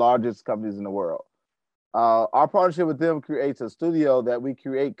some of the largest companies in the world. Our partnership with them creates a studio that we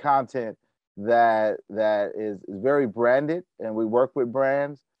create content that is very branded, and we work with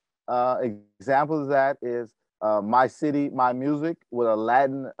brands. Examples of that is My City, My Music with a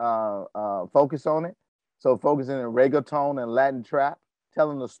Latin focus on it. So focusing on reggaeton and Latin trap,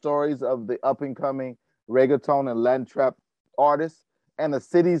 telling the stories of the up-and-coming reggaeton and Latin trap artists and the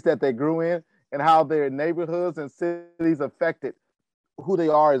cities that they grew in and how their neighborhoods and cities affected who they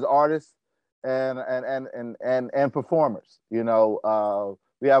are as artists and performers. You know,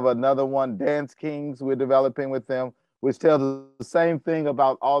 we have another one, Dance Kings, we're developing with them, which tells the same thing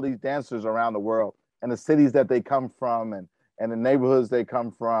about all these dancers around the world and the cities that they come from and the neighborhoods they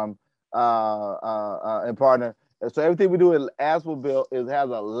come from. And partner. And so everything we do at Adsmobile has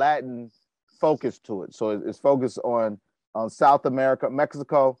a Latin focus to it. So it's focused on South America,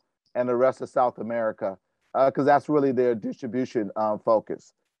 Mexico, and the rest of South America, because that's really their distribution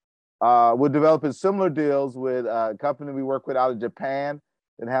focus. We're developing similar deals with a company we work with out of Japan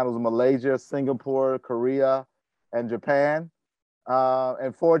that handles Malaysia, Singapore, Korea, and Japan,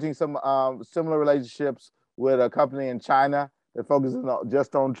 and forging some similar relationships with a company in China that focuses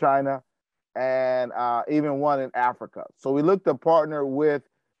just on China, and even one in Africa. So we look to partner with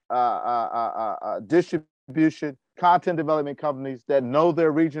distribution, content development companies that know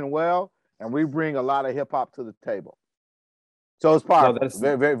their region well, and we bring a lot of hip hop to the table. So it's powerful.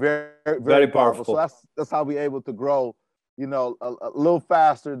 No, very powerful. So that's how we're able to grow, you know, a little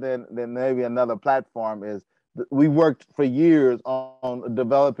faster than maybe another platform is. We worked for years on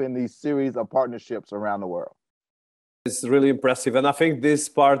developing these series of partnerships around the world. It's really impressive. And I think this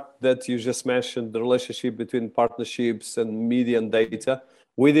part that you just mentioned, the relationship between partnerships and media and data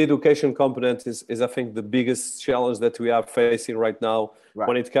with the education component is I think, the biggest challenge that we are facing right now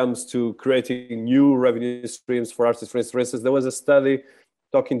when it comes to creating new revenue streams for artists. For instance, there was a study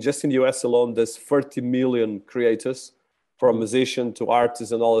talking just in the US alone, there's 30 million creators, from musician to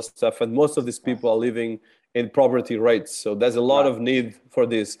artists and all this stuff. And most of these people are living in poverty rates. So there's a lot of need for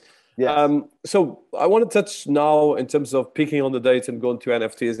this. Yes. So I want to touch now in terms of picking on the data and going to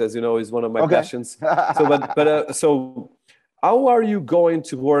NFTs, as you know, is one of my passions. So, so how are you going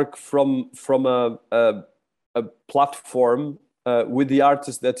to work from a platform with the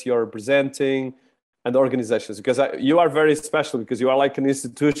artists that you're representing and organizations? Because you are very special because you are like an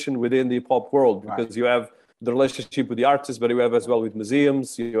institution within the hip hop world, because you have the relationship with the artists, but you have as well with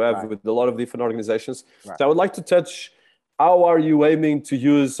museums, you have with a lot of different organizations. So I would like to touch how are you aiming to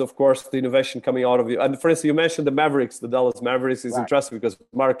use, of course, the innovation coming out of you? And for instance, you mentioned the Mavericks, the Dallas Mavericks is interesting because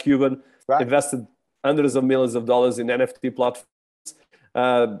Mark Cuban invested hundreds of millions of dollars in NFT platforms.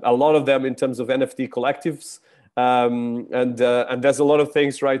 A lot of them in terms of NFT collectives. And there's a lot of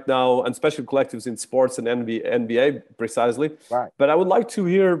things right now, and especially collectives in sports and NBA precisely. Right. But I would like to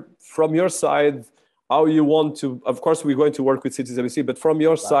hear from your side how you want to, of course, we're going to work with Citizen ABC, but from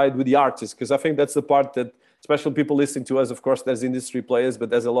your side with the artists, because I think that's the part that, especially people listening to us, of course, there's industry players, but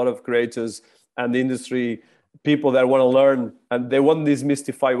there's a lot of creators and industry people that want to learn, and they want to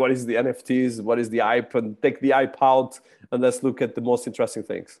demystify what is the NFTs, what is the hype, and take the hype out, and let's look at the most interesting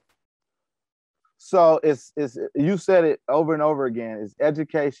things. So it's you said it over and over again. It's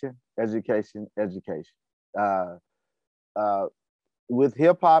education, education, education. With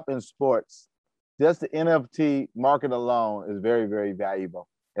hip hop and sports, just the NFT market alone is very, very valuable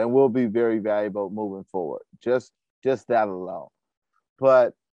and will be very valuable moving forward. Just that alone.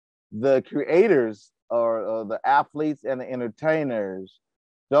 But the creators or the athletes and the entertainers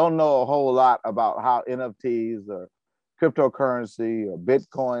don't know a whole lot about how NFTs or cryptocurrency or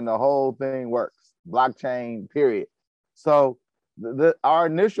Bitcoin, the whole thing works, blockchain, period. So our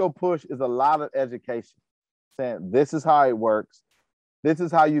initial push is a lot of education, saying this is how it works. This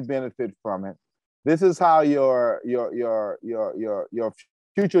is how you benefit from it. This is how your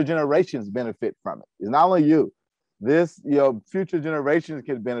future generations benefit from it. It's not only you. Your future generations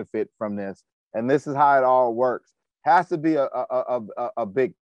can benefit from this. And this is how it all works. Has to be a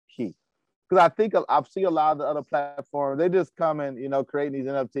big key. Because I think I've seen a lot of the other platforms, they just come and, creating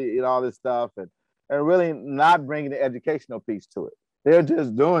these NFT and all this stuff and really not bringing the educational piece to it. They're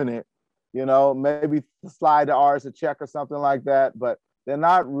just doing it, maybe slide the artist a check or something like that, but they're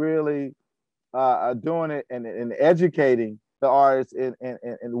not really doing it and educating the artists in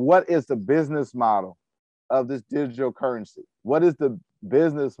what is the business model of this digital currency? What is the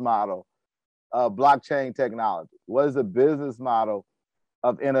business model of blockchain technology? What is the business model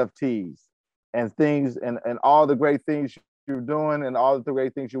of NFTs and things and all the great things you're doing and all the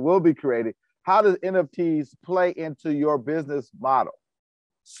great things you will be creating? How does NFTs play into your business model?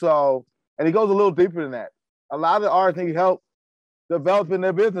 So, and it goes a little deeper than that. A lot of the artists need help developing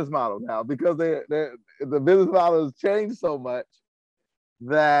their business model now because the business model has changed so much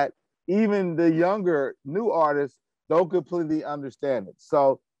that even the younger new artists don't completely understand it.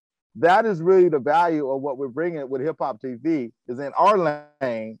 So that is really the value of what we're bringing with Hip Hop TV is in our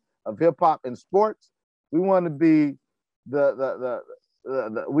lane of hip hop and sports. We want to be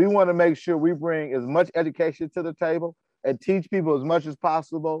we want to make sure we bring as much education to the table and teach people as much as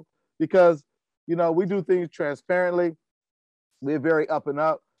possible because, we do things transparently. We're very up and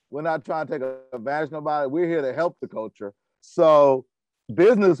up. We're not trying to take advantage of nobody. We're here to help the culture. So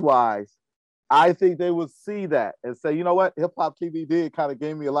business-wise, I think they will see that and say, you know what, Hip Hop TV did kind of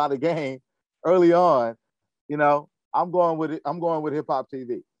gave me a lot of game early on. I'm going with it. I'm going with Hip Hop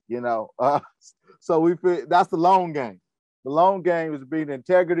TV. So that's the long game. The long game is being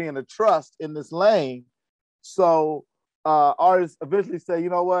integrity and the trust in this lane. So artists eventually say, you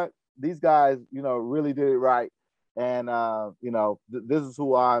know what, these guys, really did it right. And this is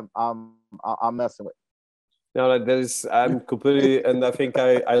who I'm messing with. No, I'm completely, and I think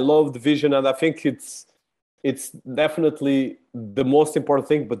I love the vision, and I think it's definitely the most important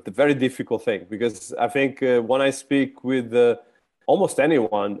thing, but the very difficult thing, because I think when I speak with almost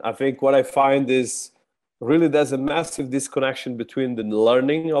anyone, I think what I find is really there's a massive disconnection between the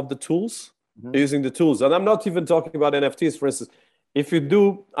learning of the tools, using the tools, and I'm not even talking about NFTs, for instance. If you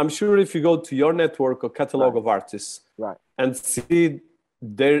do, I'm sure if you go to your network or catalog of artists and see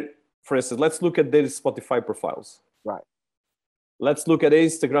their, for instance, let's look at their Spotify profiles. Right. Let's look at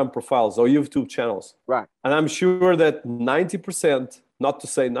Instagram profiles or YouTube channels. Right. And I'm sure that 90%, not to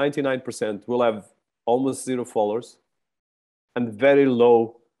say 99%, will have almost zero followers and very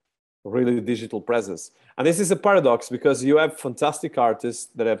low, really digital presence. And this is a paradox because you have fantastic artists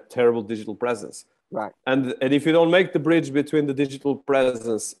that have terrible digital presence. Right. And if you don't make the bridge between the digital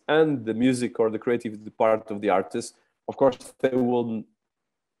presence and the music or the creativity part of the artist, of course, they will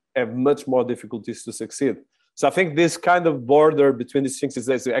have much more difficulties to succeed. So I think this kind of border between these things is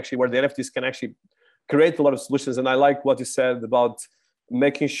actually where the NFTs can actually create a lot of solutions. And I like what you said about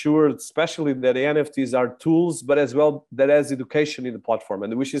making sure, especially that the NFTs are tools, but as well that has education in the platform,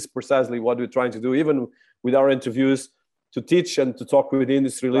 and which is precisely what we're trying to do, even with our interviews, to teach and to talk with the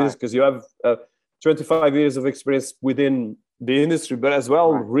industry leaders, because you have 25 years of experience within the industry, but as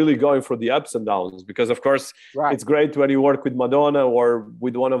well really going for the ups and downs, because of course it's great when you work with Madonna or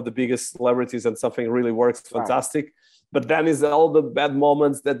with one of the biggest celebrities and something really works fantastic, but then is all the bad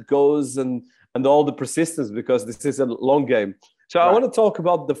moments that goes and and all the persistence, because this is a long game. So Right. I want to talk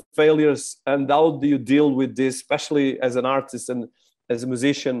about the failures and how do you deal with this, especially as an artist and as a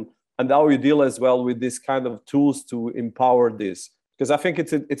musician, and how you deal as well with this kind of tools to empower this. Because I think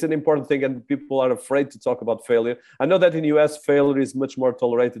it's an important thing, and people are afraid to talk about failure. I know that in US, failure is much more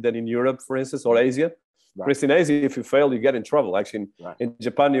tolerated than in Europe, for instance, or Asia. Right. For instance, in Asia, if you fail, you get in trouble. Actually, in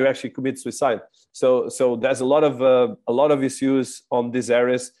Japan, you actually commit suicide. So there's a lot of issues on these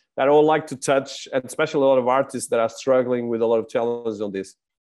areas that I would like to touch, and especially a lot of artists that are struggling with a lot of challenges on this.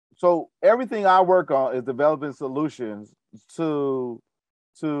 So everything I work on is developing solutions to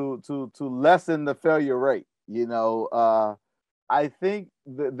lessen the failure rate. You know, I think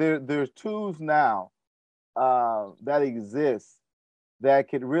there's tools now that exist that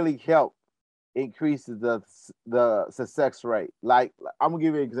could really help increase the success rate. Like, I'm gonna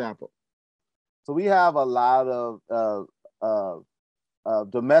give you an example. So we have a lot of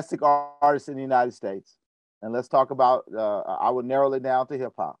domestic artists in the United States, and let's talk about. I would narrow it down to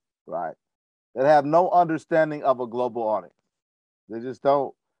hip hop, right? That have no understanding of a global audience. They just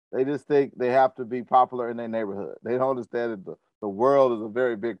don't. They just think they have to be popular in their neighborhood. They don't understand that the world is a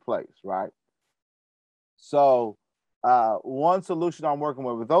very big place, right? So one solution I'm working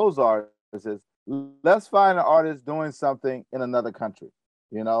with those artists is, let's find an artist doing something in another country.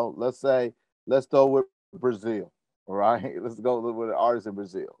 You know, let's go with Brazil, right? Let's go with an artist in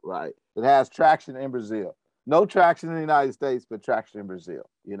Brazil, right? It has traction in Brazil. No traction in the United States, but traction in Brazil,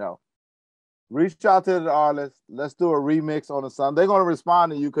 you know. Reach out to the artist. Let's do a remix on the song. They're going to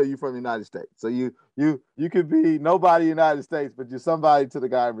respond to you because you're from the United States. So you could be nobody in the United States, but you're somebody to the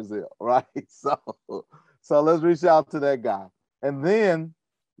guy in Brazil, right? So let's reach out to that guy. And then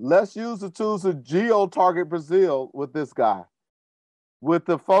let's use the tools to geo-target Brazil with this guy, with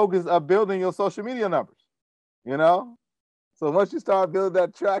the focus of building your social media numbers, you know? So once you start building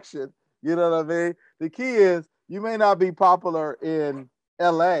that traction, you know what I mean? The key is, you may not be popular in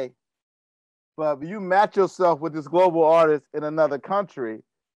LA, but you match yourself with this global artist in another country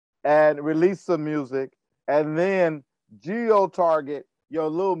and release some music, and then geo-target your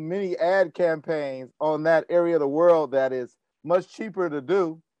little mini ad campaigns on that area of the world that is much cheaper to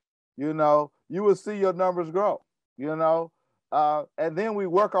do, you know, you will see your numbers grow, you know? And then we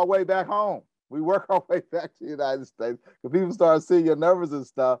work our way back home. We work our way back to the United States because people start seeing your numbers and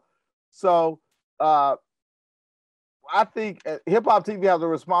stuff. So I think Hip Hop TV has a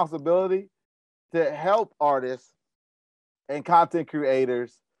responsibility to help artists and content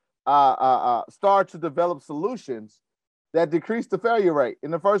creators start to develop solutions that decrease the failure rate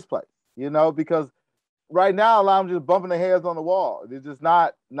in the first place, you know, because right now a lot of them just bumping their heads on the wall. They're just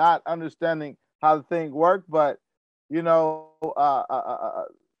not understanding how the thing works. But, you know,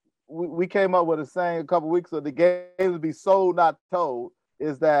 we came up with a saying a couple of weeks ago: the game to be sold, not told.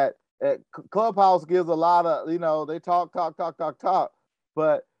 Is that Clubhouse gives a lot of, you know, they talk,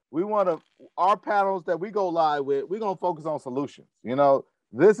 but we want to, our panels that we go live with, we're going to focus on solutions. You know,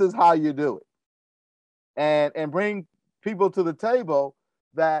 this is how you do it. And bring people to the table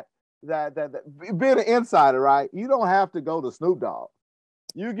that being an insider, right? You don't have to go to Snoop Dogg.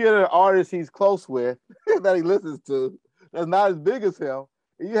 You get an artist he's close with that he listens to that's not as big as him,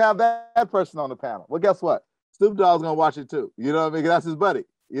 and you have that person on the panel. Well, guess what? Snoop Dogg's going to watch it too. You know what I mean? That's his buddy.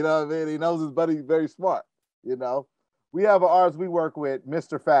 You know what I mean? He knows his buddy's very smart, you know? We have an artist we work with,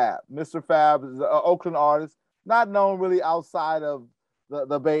 Mr. Fab. Mr. Fab is an Oakland artist, not known really outside of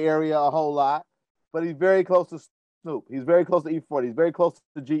the Bay Area a whole lot, but he's very close to Snoop. He's very close to E40. He's very close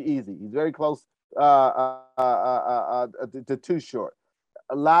to G-Eazy. He's very close to Too Short.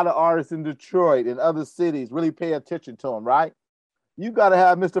 A lot of artists in Detroit and other cities really pay attention to him, right? You got to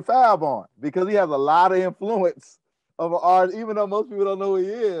have Mr. Fab on because he has a lot of influence of an artist, even though most people don't know who he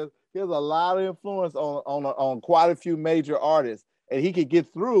is. He has a lot of influence on quite a few major artists, and he could get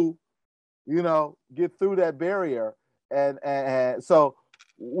through, you know, get through that barrier. And so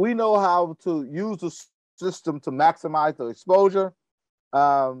we know how to use the system to maximize the exposure.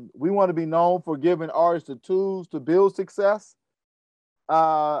 We want to be known for giving artists the tools to build success,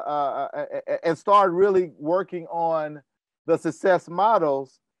 and start really working on the success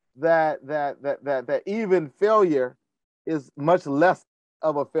models that even failure is much less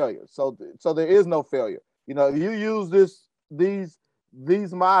of a failure. So there is no failure. You know, if you use these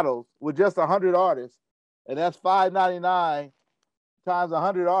models with just 100 artists, and that's $5.99 times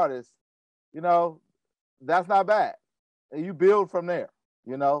 100 artists, you know, that's not bad. And you build from there,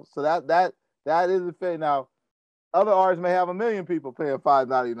 you know. So that is a failure. Now, other artists may have 1 million people paying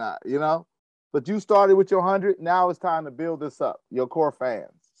 $5.99, you know, but you started with your 100. Now it's time to build this up, your core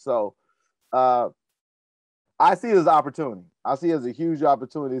fans. So I see it as an opportunity. I see it as a huge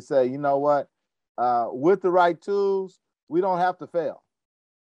opportunity to say, you know what, with the right tools, we don't have to fail.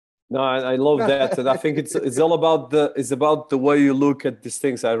 No, I love that, and I think it's all about the way you look at these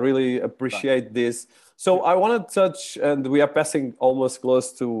things. I really appreciate this. So I want to touch, and we are passing almost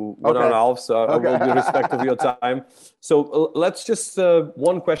close to 1 hour, so I will be respectful of your time. So let's just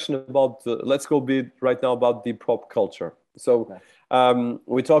one question about. Let's go bit right now about the pop culture. So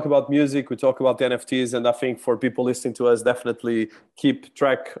we talk about music, we talk about the NFTs, and I think for people listening to us, definitely keep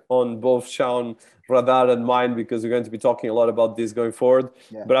track on both Shaun radar and mine, because we're going to be talking a lot about this going forward.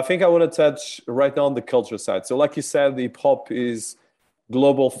 But I think I want to touch right now on the culture side. So like you said, the hip hop is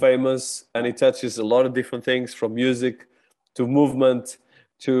global famous, and it touches a lot of different things, from music to movement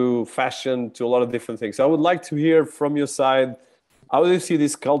to fashion to a lot of different things. So I would like to hear from your side, how do you see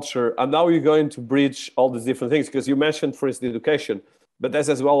this culture? And now you're going to bridge all these different things, because you mentioned, for instance, education, but there's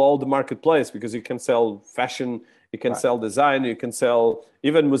as well all the marketplace, because you can sell fashion, you can sell design, you can sell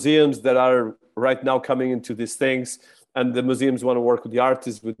even museums that are right now coming into these things. And the museums want to work with the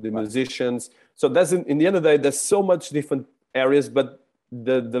artists, with the musicians. So that's in the end of the day, there's so much different areas, but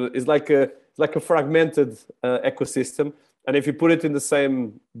it's like a fragmented ecosystem. And if you put it in the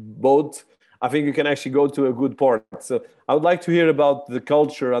same boat, I think you can actually go to a good port. So I would like to hear about the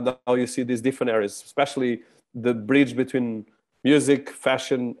culture and how you see these different areas, especially the bridge between music,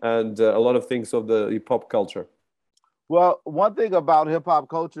 fashion, and a lot of things of the hip hop culture. Well, one thing about hip hop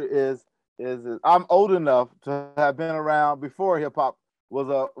culture is I'm old enough to have been around before hip hop was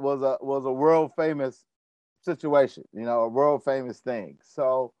a world famous situation, a world famous thing.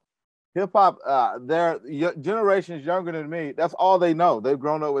 So hip hop, they're generations younger than me. That's all they know. They've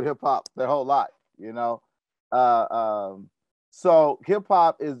grown up with hip hop their whole life, So hip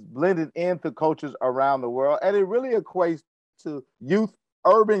hop is blended into cultures around the world, and it really equates to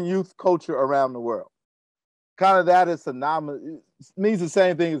urban youth culture around the world. Kind of that is synonymous. It means the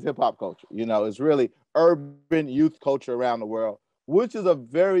same thing as hip hop culture. It's really urban youth culture around the world, which is a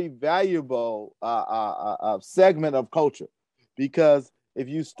very valuable segment of culture, because if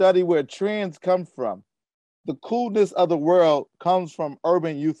you study where trends come from, the coolness of the world comes from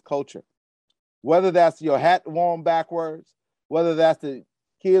urban youth culture. Whether that's your hat worn backwards, whether that's the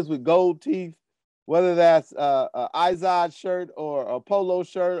kids with gold teeth, whether that's a Izod shirt or a polo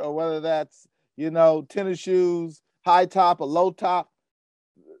shirt, or whether that's, tennis shoes, high top or low top,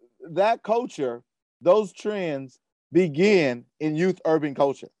 that culture, those trends begin in youth urban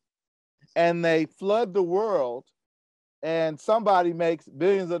culture. And they flood the world, and somebody makes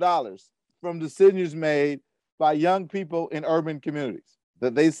billions of dollars from decisions made by young people in urban communities,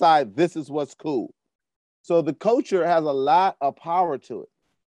 that they decide this is what's cool. So the culture has a lot of power to it.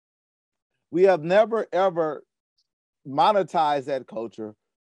 We have never, ever monetized that culture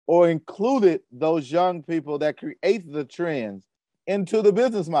or included those young people that create the trends into the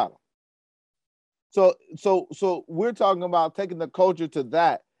business model. So we're talking about taking the culture to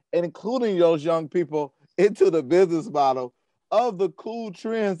that and including those young people into the business model of the cool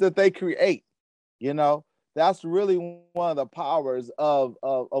trends that they create. That's really one of the powers of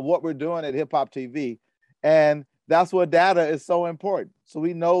what we're doing at Hip Hop TV. And that's what data is so important. So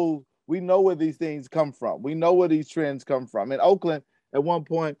we know where these things come from. We know where these trends come from. In Oakland, at one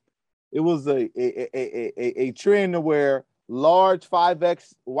point, it was a trend to wear large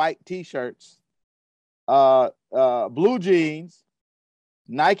 5X white T-shirts, blue jeans,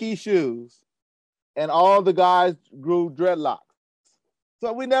 Nike shoes, and all the guys grew dreadlocks.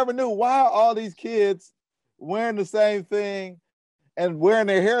 So we never knew, why are all these kids wearing the same thing and wearing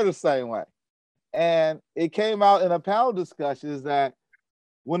their hair the same way? And it came out in a panel discussion is that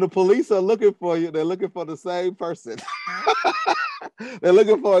when the police are looking for you, they're looking for the same person. They're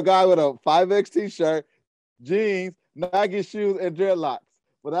looking for a guy with a 5X T-shirt, jeans, Nike shoes, and dreadlocks.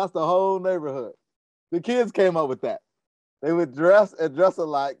 But that's the whole neighborhood. The kids came up with that. They would dress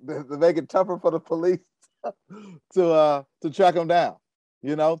alike to make it tougher for the police to track them down,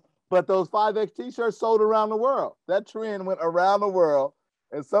 But those 5X T-shirts sold around the world. That trend went around the world,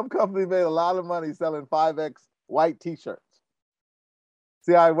 and some companies made a lot of money selling 5X white T-shirts.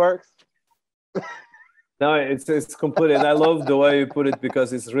 See how it works? No, it's complete, and I love the way you put it,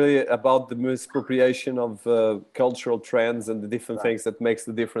 because it's really about the misappropriation of cultural trends and the different things that makes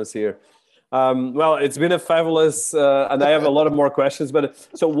the difference here. Well, it's been a fabulous, and I have a lot of more questions, but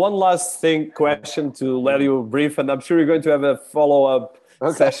so one last question to let you brief, and I'm sure you're going to have a follow-up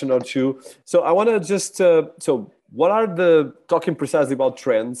session or two. So I want to just, so what are talking precisely about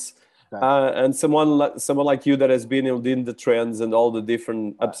trends, and someone like you that has been in the trends and all the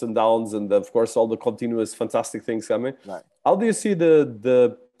different ups and downs, and of course all the continuous fantastic things coming. How do you see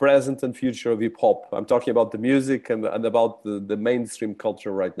the present and future of hip hop? I'm talking about the music and about the mainstream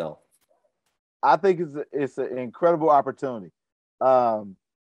culture right now. I think it's an incredible opportunity. Um,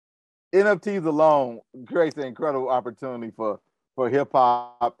 NFTs alone creates an incredible opportunity for hip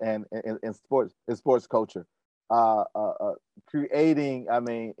hop and sports culture. Uh, uh, uh, Creating, I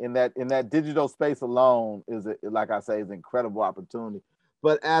mean, in that digital space alone like I say, is an incredible opportunity.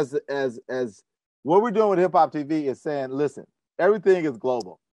 But as what we're doing with Hip Hop TV is saying, listen, everything is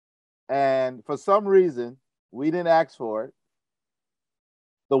global, and for some reason we didn't ask for it.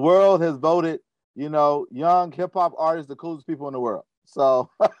 The world has voted, young hip hop artists the coolest people in the world. So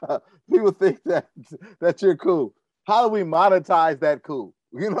people think that you're cool. How do we monetize that cool?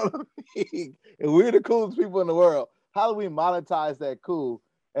 You know what I mean? If we're the coolest people in the world, how do we monetize that cool?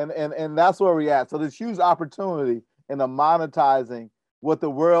 And that's where we're at. So there's huge opportunity in the monetizing what the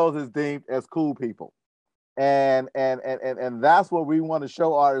world has deemed as cool people. And that's what we want to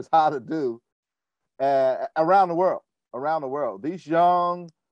show artists how to do around the world. Around the world, these young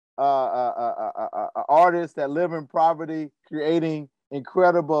artists that live in poverty, creating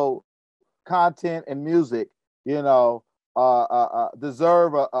incredible content and music, deserve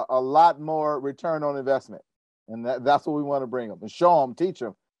a lot more return on investment. And that's what we want to bring them and show them, teach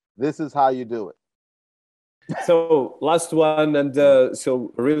them, this is how you do it. So last one, and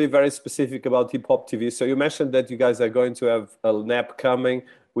so really very specific about Hip Hop TV. So you mentioned that you guys are going to have a NAP coming.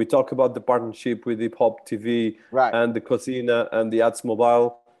 We talk about the partnership with Hip Hop TV, right, and the Cosina and the Ads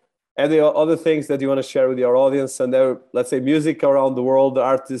Mobile. And the other things that you want to share with your audience and their, let's say, music around the world, the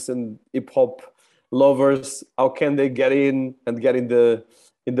artists and hip hop lovers, how can they get in and get in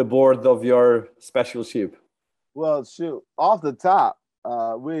the board of your special ship? Well, shoot, off the top,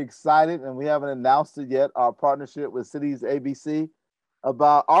 we're excited, and we haven't announced it yet, our partnership with Cities ABC.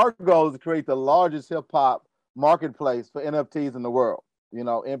 About our goal is to create the largest hip hop marketplace for NFTs in the world,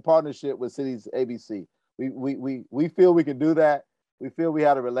 in partnership with Cities ABC. We feel we can do that. We feel we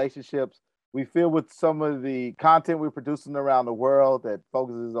have the relationships. We feel with some of the content we're producing around the world that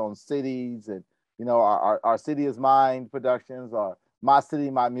focuses on cities and, our City is Mine productions, or My City,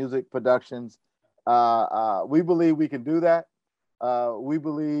 My Music productions. We believe we can do that. We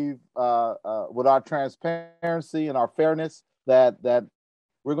believe with our transparency and our fairness that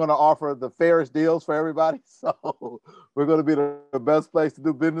we're going to offer the fairest deals for everybody. So we're going to be the best place to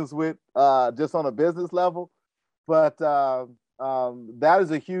do business with, just on a business level. But that is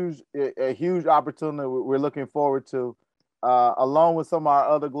a huge opportunity we're looking forward to, along with some of our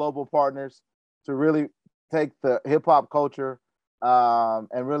other global partners, to really take the hip hop culture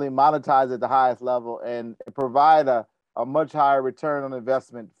and really monetize at the highest level and provide a much higher return on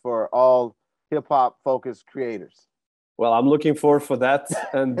investment for all hip hop focused creators. Well, I'm looking forward for that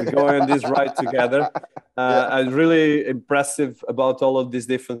and going on this ride together. I'm really impressive about all of these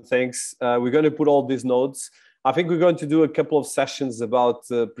different things. We're going to put all these notes. I think we're going to do a couple of sessions about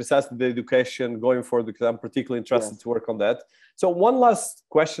precisely the education going forward, because I'm particularly interested to work on that. So one last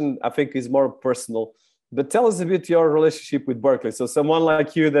question, I think, is more personal, but tell us a bit your relationship with Berklee. So someone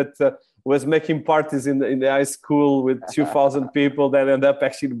like you that was making parties in the high school with 2,000 people that end up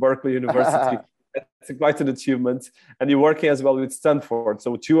actually in Berkeley University. That's quite an achievement. And you're working as well with Stanford,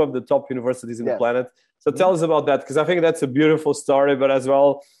 so two of the top universities in the planet. So tell us about that, because I think that's a beautiful story, but as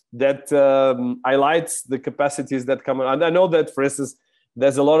well that highlights the capacities that come. And I know that, for instance,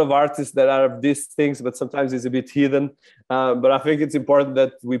 there's a lot of artists that are these things, but sometimes it's a bit hidden. But I think it's important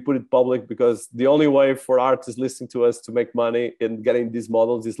that we put it public, because the only way for artists listening to us to make money in getting these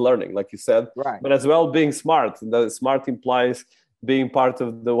models is learning, like you said, right. But as well being smart. The smart implies being part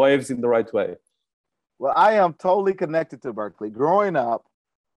of the waves in the right way. Well, I am totally connected to Berklee. Growing up,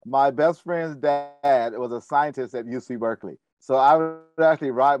 my best friend's dad was a scientist at UC Berkeley. So I would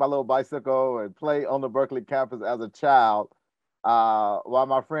actually ride my little bicycle and play on the Berkeley campus as a child, while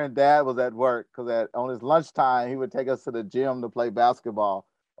my friend dad was at work, because on his lunchtime, he would take us to the gym to play basketball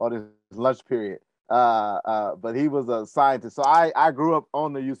on his lunch period. But he was a scientist. So I grew up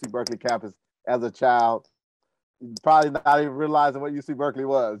on the UC Berkeley campus as a child, probably not even realizing what UC Berkeley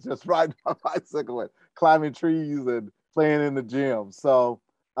was, just riding my bicycle and climbing trees and playing in the gym. So,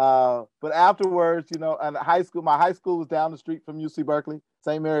 but afterwards, and my high school was down the street from UC Berkeley.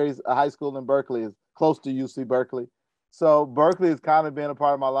 St. Mary's High School in Berkeley is close to UC Berkeley. So Berkeley has kind of been a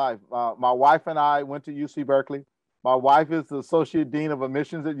part of my life. My wife and I went to UC Berkeley. My wife is the Associate Dean of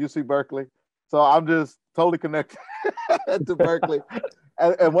Admissions at UC Berkeley. So I'm just totally connected to Berkeley.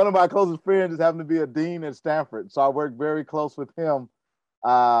 And one of my closest friends just happened to be a dean at Stanford. So I work very close with him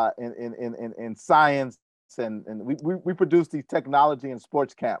in science. And we produce these technology and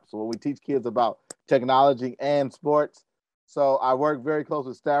sports camps where we teach kids about technology and sports. So I work very close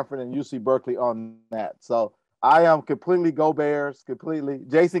with Stanford and UC Berkeley on that. So I am completely Go Bears, completely.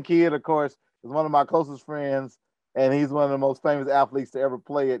 Jason Kidd, of course, is one of my closest friends, and he's one of the most famous athletes to ever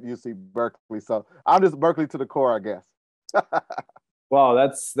play at UC Berkeley. So I'm just Berkeley to the core, I guess. Wow,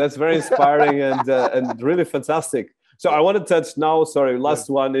 that's very inspiring and really fantastic. So I want to touch now. Sorry, last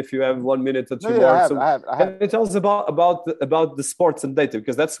one. If you have 1 minute or two more. I have. Can you tell us about the sports and data,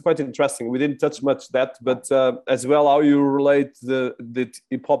 because that's quite interesting. We didn't touch much that, but as well how you relate the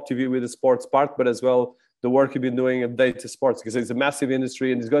hip hop TV with the sports part, but as well the work you've been doing in data sports, because it's a massive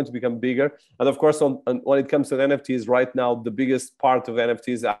industry and it's going to become bigger. And of course, when it comes to NFTs, right now the biggest part of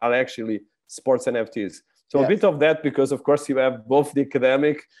NFTs are actually sports NFTs. So yes. A bit of that, because of course you have both the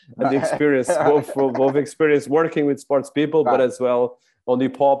academic and the experience, both experience working with sports people, but as well on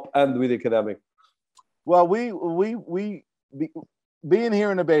hip hop and with academic. Well, we being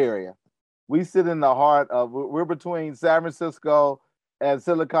here in the Bay Area, we sit in the heart of, we're between San Francisco and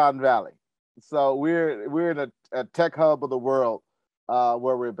Silicon Valley. So we're in a tech hub of the world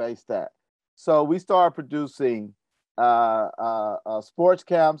where we're based at. So we started producing sports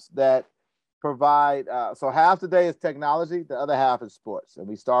camps that provide, so half the day is technology, the other half is sports. And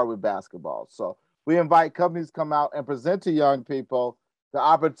we start with basketball. So we invite companies to come out and present to young people the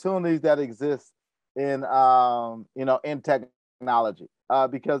opportunities that exist in, in technology.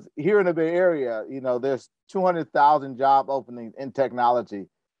 Because here in the Bay Area, there's 200,000 job openings in technology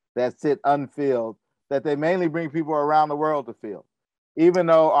that sit unfilled, that they mainly bring people around the world to fill. Even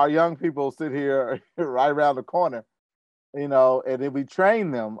though our young people sit here right around the corner, and if we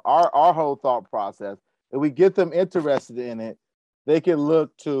train them, our whole thought process, if we get them interested in it, they can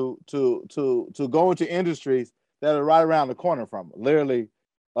look to go into industries that are right around the corner from them, literally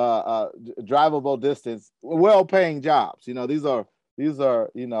drivable distance, well-paying jobs. These are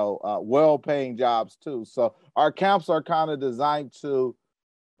well-paying jobs too. So our camps are kind of designed to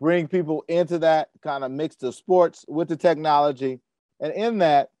bring people into that, kind of mix the sports with the technology. And in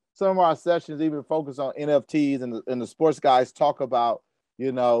that, some of our sessions even focus on NFTs, and the sports guys talk about,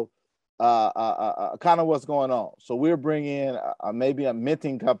 kind of what's going on. So we're bringing maybe a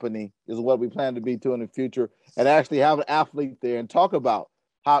minting company is what we plan to be to in the future, and actually have an athlete there and talk about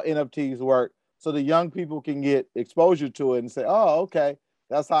how NFTs work, so the young people can get exposure to it and say, oh, okay,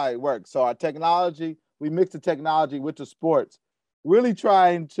 that's how it works. So our technology, we mix the technology with the sports, really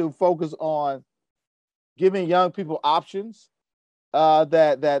trying to focus on giving young people options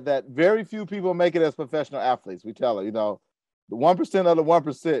that very few people make it as professional athletes. We tell her, the 1% of the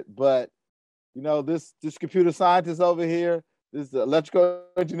 1%, but this computer scientist over here, this electrical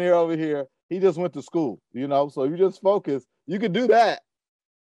engineer over here, he just went to school, so you just focus, you could do that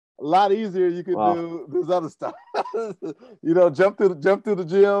a lot easier. You could do this other stuff, jump through the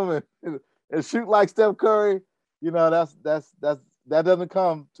gym and shoot like Steph Curry. That doesn't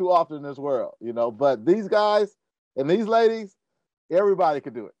come too often in this world, but these guys and these ladies, everybody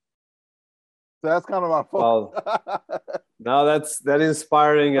could do it. So that's kind of our focus. Wow. Now that's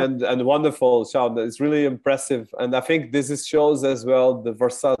inspiring and wonderful, Shaun. It's really impressive, and I think this shows as well the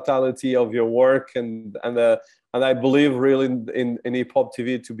versatility of your work, and I believe really in hip hop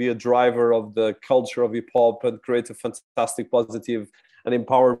TV to be a driver of the culture of hip hop and create a fantastic, positive, and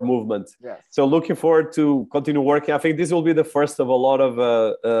empowered movement. Yes. So looking forward to continue working. I think this will be the first of a lot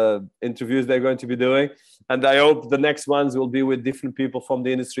of interviews they're going to be doing. And I hope the next ones will be with different people from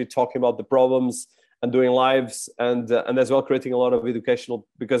the industry talking about the problems and doing lives and as well creating a lot of educational,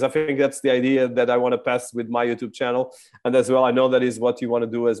 because I think that's the idea that I want to pass with my YouTube channel. And as well, I know that is what you want to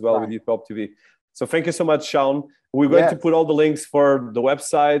do as well with Hip Hop TV. So thank you so much, Shaun. We're going to put all the links for the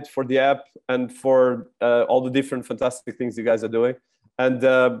website, for the app, and for all the different fantastic things you guys are doing. And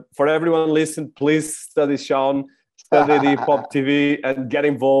for everyone listening, please study Shaun, study the Hip Hop TV, and get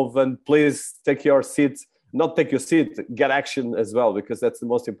involved. And please take your seat, not take your seat, get action as well, because that's the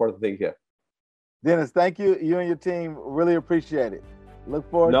most important thing here. Dennis, thank you. You and your team, really appreciate it. Look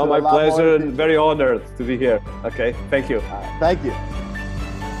forward to my pleasure, and very honored to be here. Okay, thank you. Thank you.